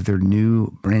little bit of their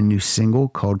brand new single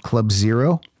called Club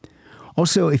Zero.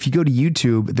 Also, if you go to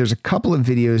YouTube, there's a couple of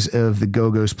videos of the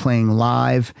Go-Go's playing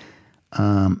live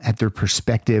at their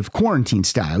perspective, quarantine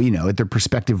style, at their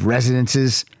perspective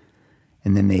residences,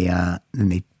 and then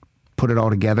they put it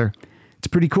all together. It's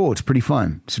pretty cool. It's pretty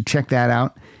fun. So check that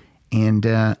out. And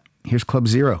here's Club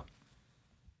Zero.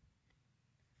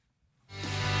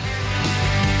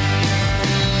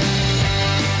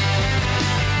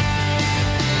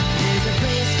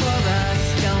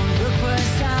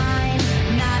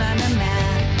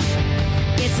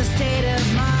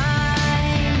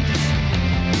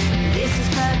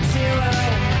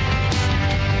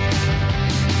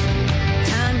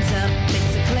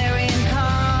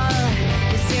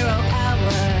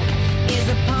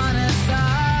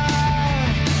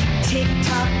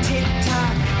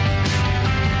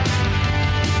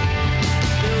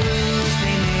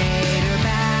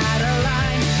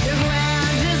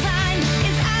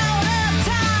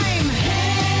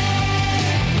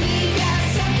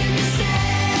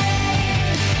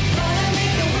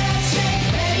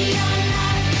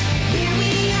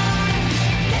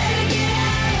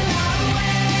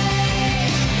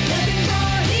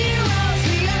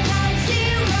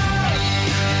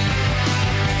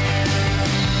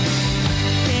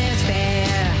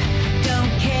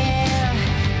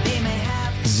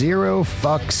 Zero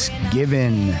Fucks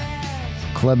Given.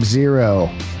 Club Zero.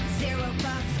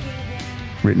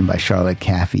 Written by Charlotte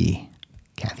Caffey,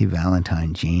 Kathy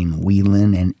Valentine, Jane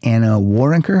Whelan, and Anna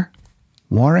Waronker.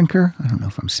 Waronker? I don't know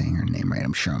if I'm saying her name right.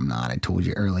 I'm sure I'm not. I told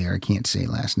you earlier I can't say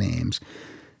last names.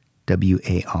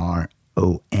 Waronker.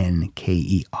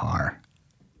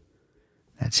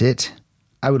 That's it.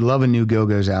 I would love a new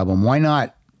Go-Go's album. Why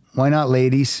not? Why not,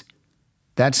 ladies?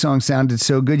 That song sounded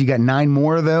so good. You got 9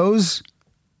 more of those?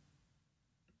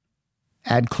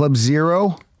 Add Club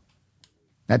Zero.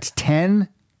 That's 10.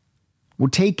 We'll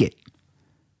take it.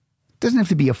 Doesn't have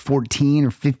to be a 14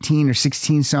 or 15 or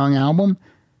 16 song album.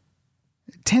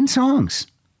 10 songs.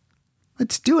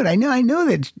 Let's do it. I know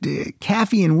that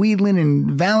Caffey and Whelan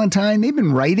and Valentine, they've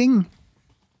been writing.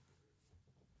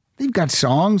 They've got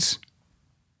songs.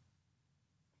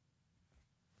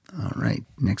 All right.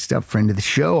 Next up, friend of the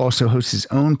show, also hosts his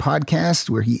own podcast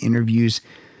where he interviews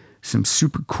some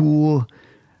super cool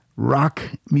rock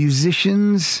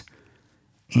musicians,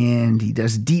 and he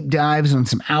does deep dives on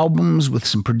some albums with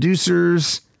some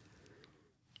producers,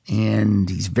 and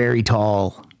he's very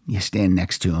tall. You stand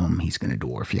next to him, he's going to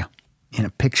dwarf you. In a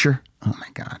picture, oh my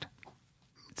God,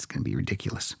 it's going to be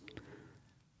ridiculous.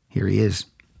 Here he is.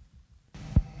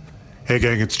 Hey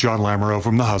gang, it's John Lamoureux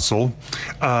from The Hustle.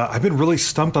 I've been really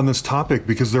stumped on this topic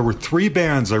because there were 3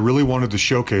 bands I really wanted to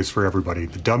showcase for everybody.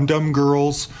 The Dum Dum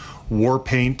Girls,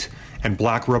 Warpaint, and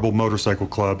Black Rebel Motorcycle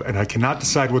Club, and I cannot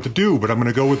decide what to do, but I'm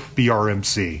going to go with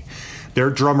BRMC. Their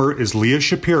drummer is Leah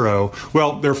Shapiro.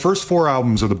 Well, their first 4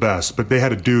 albums are the best, but they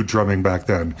had a dude drumming back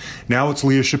then. Now it's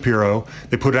Leah Shapiro.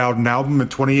 They put out an album in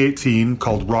 2018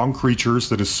 called Wrong Creatures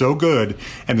that is so good,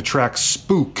 and the track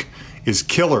Spook is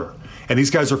killer. And these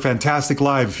guys are fantastic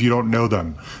live if you don't know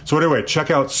them. So anyway,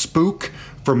 check out Spook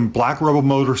from Black Rebel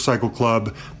Motorcycle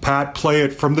Club. Pat, play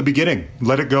it from the beginning.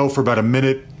 Let it go for about a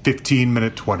minute, 15,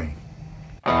 minute 20.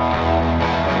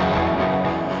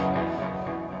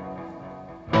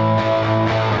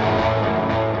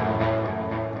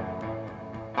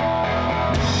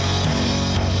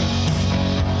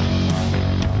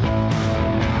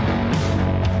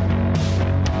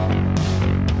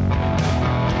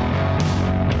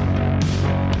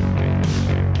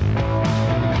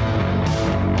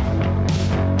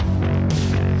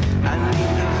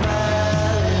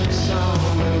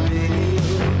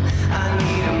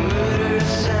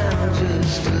 Sound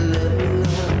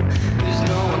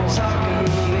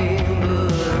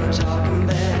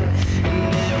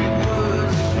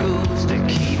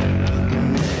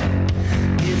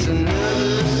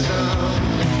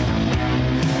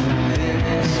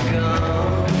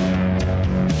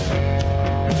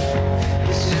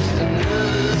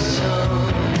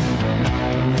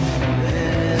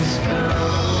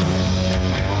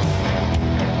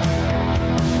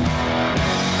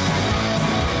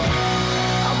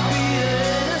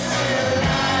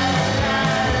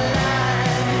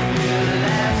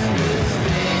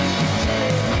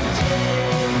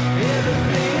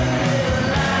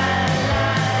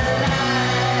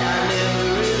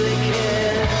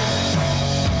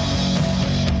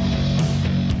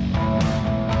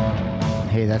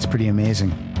Hey, that's pretty amazing.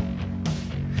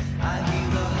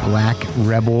 Black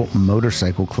Rebel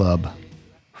Motorcycle Club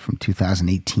from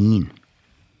 2018.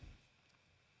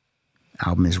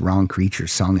 Album is Wrong Creature.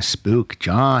 Song is Spook.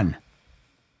 John.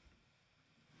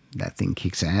 That thing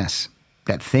kicks ass.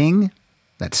 That thing?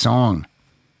 That song.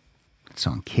 That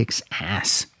song kicks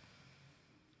ass.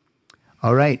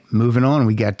 All right, moving on.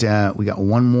 We got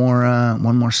one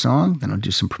more song. Then I'll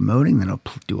do some promoting. Then I'll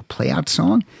do a play out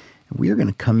song. And we are going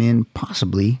to come in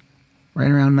possibly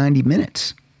right around 90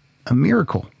 minutes. A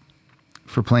miracle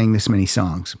for playing this many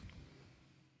songs.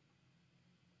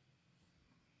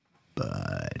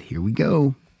 But here we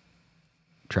go.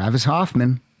 Travis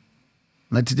Hoffman.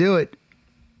 Let's do it.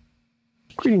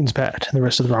 Greetings, Pat, and the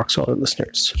rest of the Rock Solid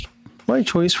listeners. My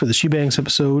choice for the She Bangs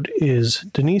episode is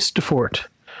Denise DeFort,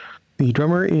 the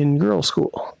drummer in Girl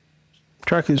School. The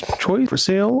track is Choice for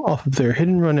sale off of their Hit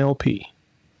and Run LP.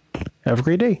 Have a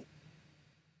great day.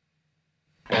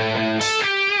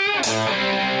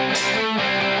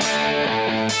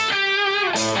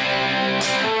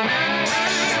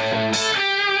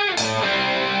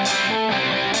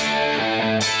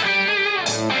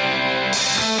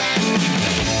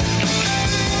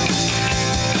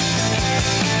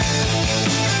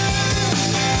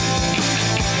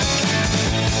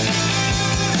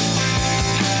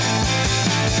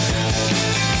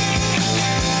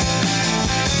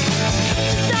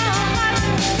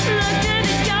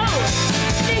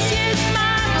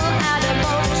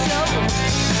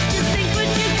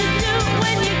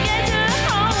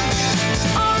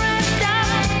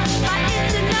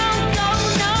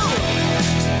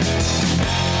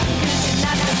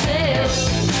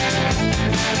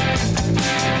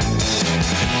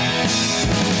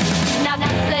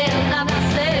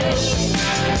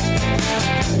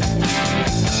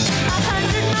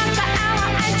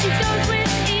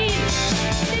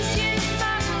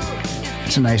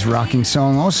 It's a nice rocking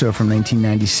song also from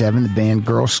 1997, the band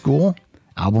Girl School.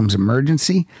 Album's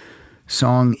Emergency.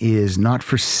 Song is Not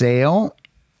For Sale.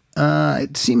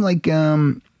 It seemed like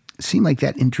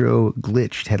that intro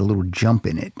glitched, had a little jump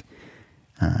in it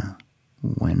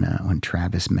when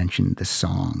Travis mentioned the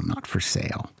song Not For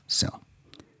Sale. So,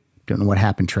 don't know what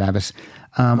happened, Travis.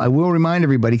 I will remind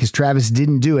everybody, because Travis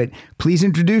didn't do it, please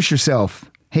introduce yourself.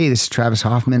 Hey, this is Travis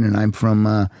Hoffman, and I'm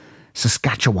from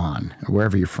Saskatchewan, or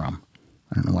wherever you're from.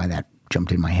 I don't know why that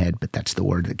jumped in my head, but that's the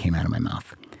word that came out of my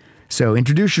mouth. So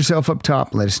introduce yourself up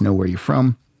top. Let us know where you're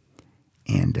from,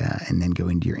 and then go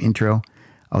into your intro.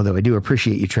 Although I do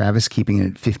appreciate you, Travis, keeping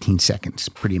it at 15 seconds.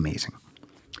 Pretty amazing.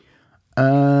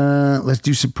 Let's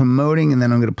do some promoting, and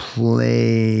then I'm going to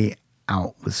play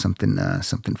out with something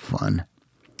fun.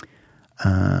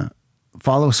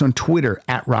 Follow us on Twitter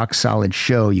at Rock Solid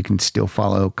Show. You can still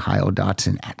follow Kyle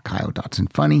Dotson at Kyle Dotson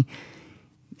Funny.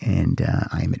 And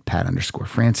I am at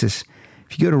Pat_Francis.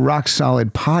 If you go to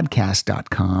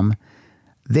rocksolidpodcast.com,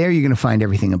 there you're going to find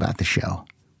everything about the show.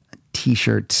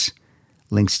 T-shirts,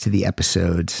 links to the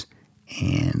episodes,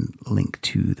 and link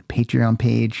to the Patreon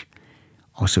page.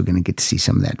 Also going to get to see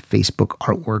some of that Facebook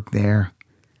artwork there,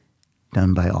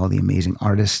 done by all the amazing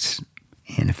artists.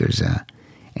 And if there's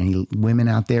any women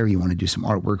out there you want to do some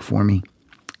artwork for me,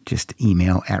 just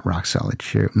email at Rock Solid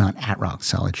Show, not at Rock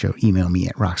Solid Show. Email me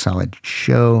at Rock Solid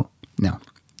Show. No,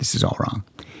 this is all wrong.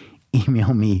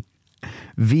 Email me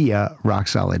via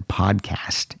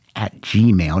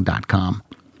rocksolidpodcast@gmail.com.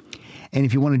 And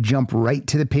if you want to jump right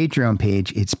to the Patreon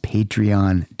page, it's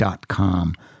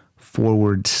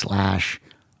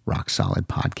patreon.com/Rock Solid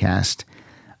Podcast.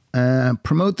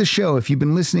 Promote the show. If you've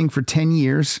been listening for 10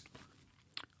 years,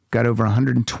 got over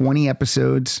 120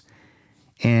 episodes,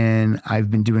 and I've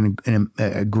been doing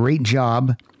a great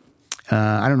job.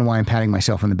 I don't know why I'm patting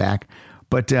myself on the back,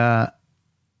 but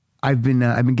I've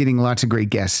been getting lots of great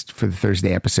guests for the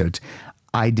Thursday episodes.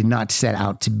 I did not set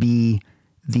out to be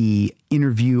the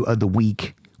interview of the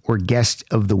week or guest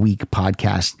of the week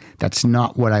podcast. That's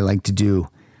not what I like to do.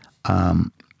 I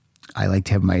like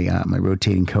to have my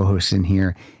rotating co-hosts in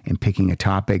here and picking a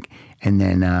topic, and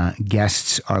then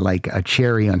guests are like a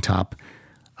cherry on top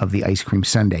of the ice cream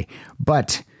sundae.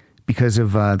 But because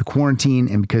of the quarantine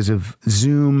and because of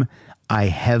Zoom, I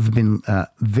have been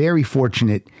very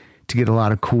fortunate to get a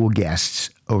lot of cool guests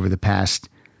over the past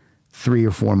 3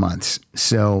 or 4 months.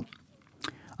 So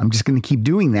I'm just going to keep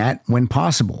doing that when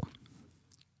possible.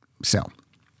 So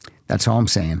that's all I'm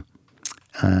saying.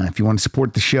 If you want to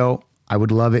support the show, I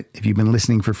would love it. If you've been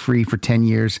listening for free for 10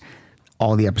 years,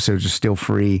 all the episodes are still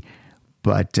free,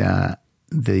 but the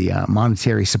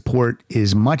monetary support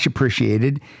is much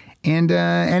appreciated and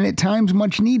at times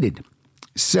much needed.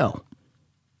 So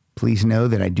please know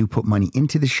that I do put money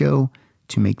into the show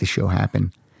to make the show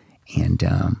happen.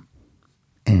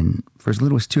 And for as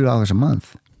little as $2 a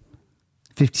month,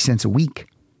 50 cents a week.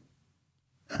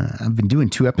 I've been doing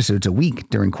 2 episodes a week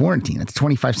during quarantine. That's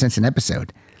 25 cents an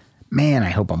episode. Man, I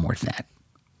hope I'm worth that.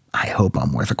 I hope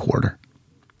I'm worth a quarter.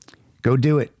 Go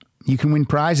do it. You can win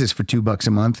prizes for $2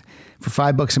 a month. For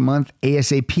 $5 a month,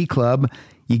 ASAP Club,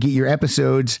 you get your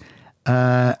episodes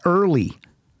early.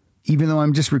 Even though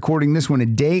I'm just recording this one a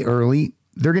day early,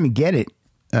 they're going to get it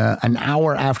an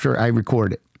hour after I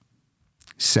record it.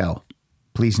 So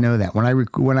please know that when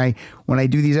I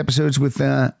do these episodes with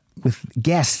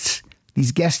guests,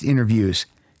 these guest interviews,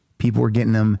 people are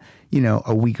getting them,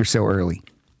 a week or so early.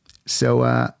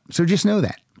 So just know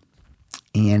that.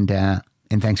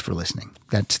 And thanks for listening.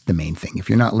 That's the main thing. If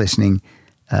you're not listening,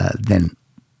 then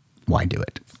why do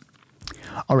it?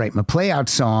 All right. My play out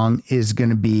song is going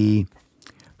to be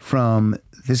from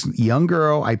this young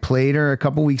girl. I played her a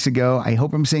couple weeks ago. I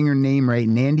hope I'm saying her name right.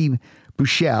 Nandi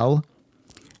Bushell.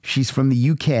 She's from the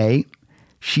UK.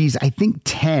 She's, I think,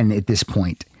 10 at this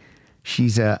point.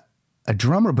 She's a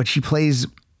drummer, but she plays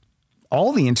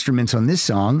all the instruments on this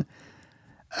song.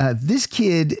 This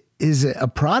kid is a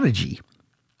prodigy,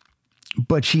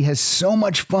 but she has so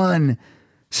much fun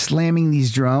slamming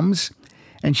these drums,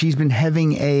 and she's been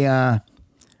having an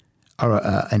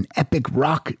epic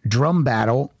rock drum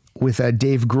battle with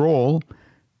Dave Grohl,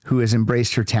 who has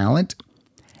embraced her talent.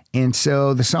 And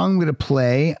so the song I'm going to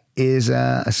play is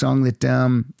a song that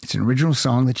it's an original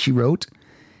song that she wrote.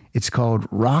 It's called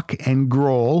Rock and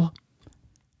Grohl,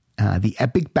 The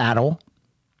Epic Battle.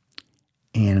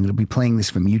 And I'm going to be playing this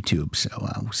from YouTube, so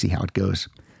we'll see how it goes.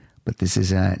 But this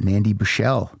is Nandi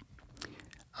Bushell.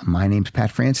 My name's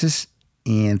Pat Francis,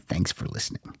 and thanks for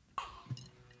listening.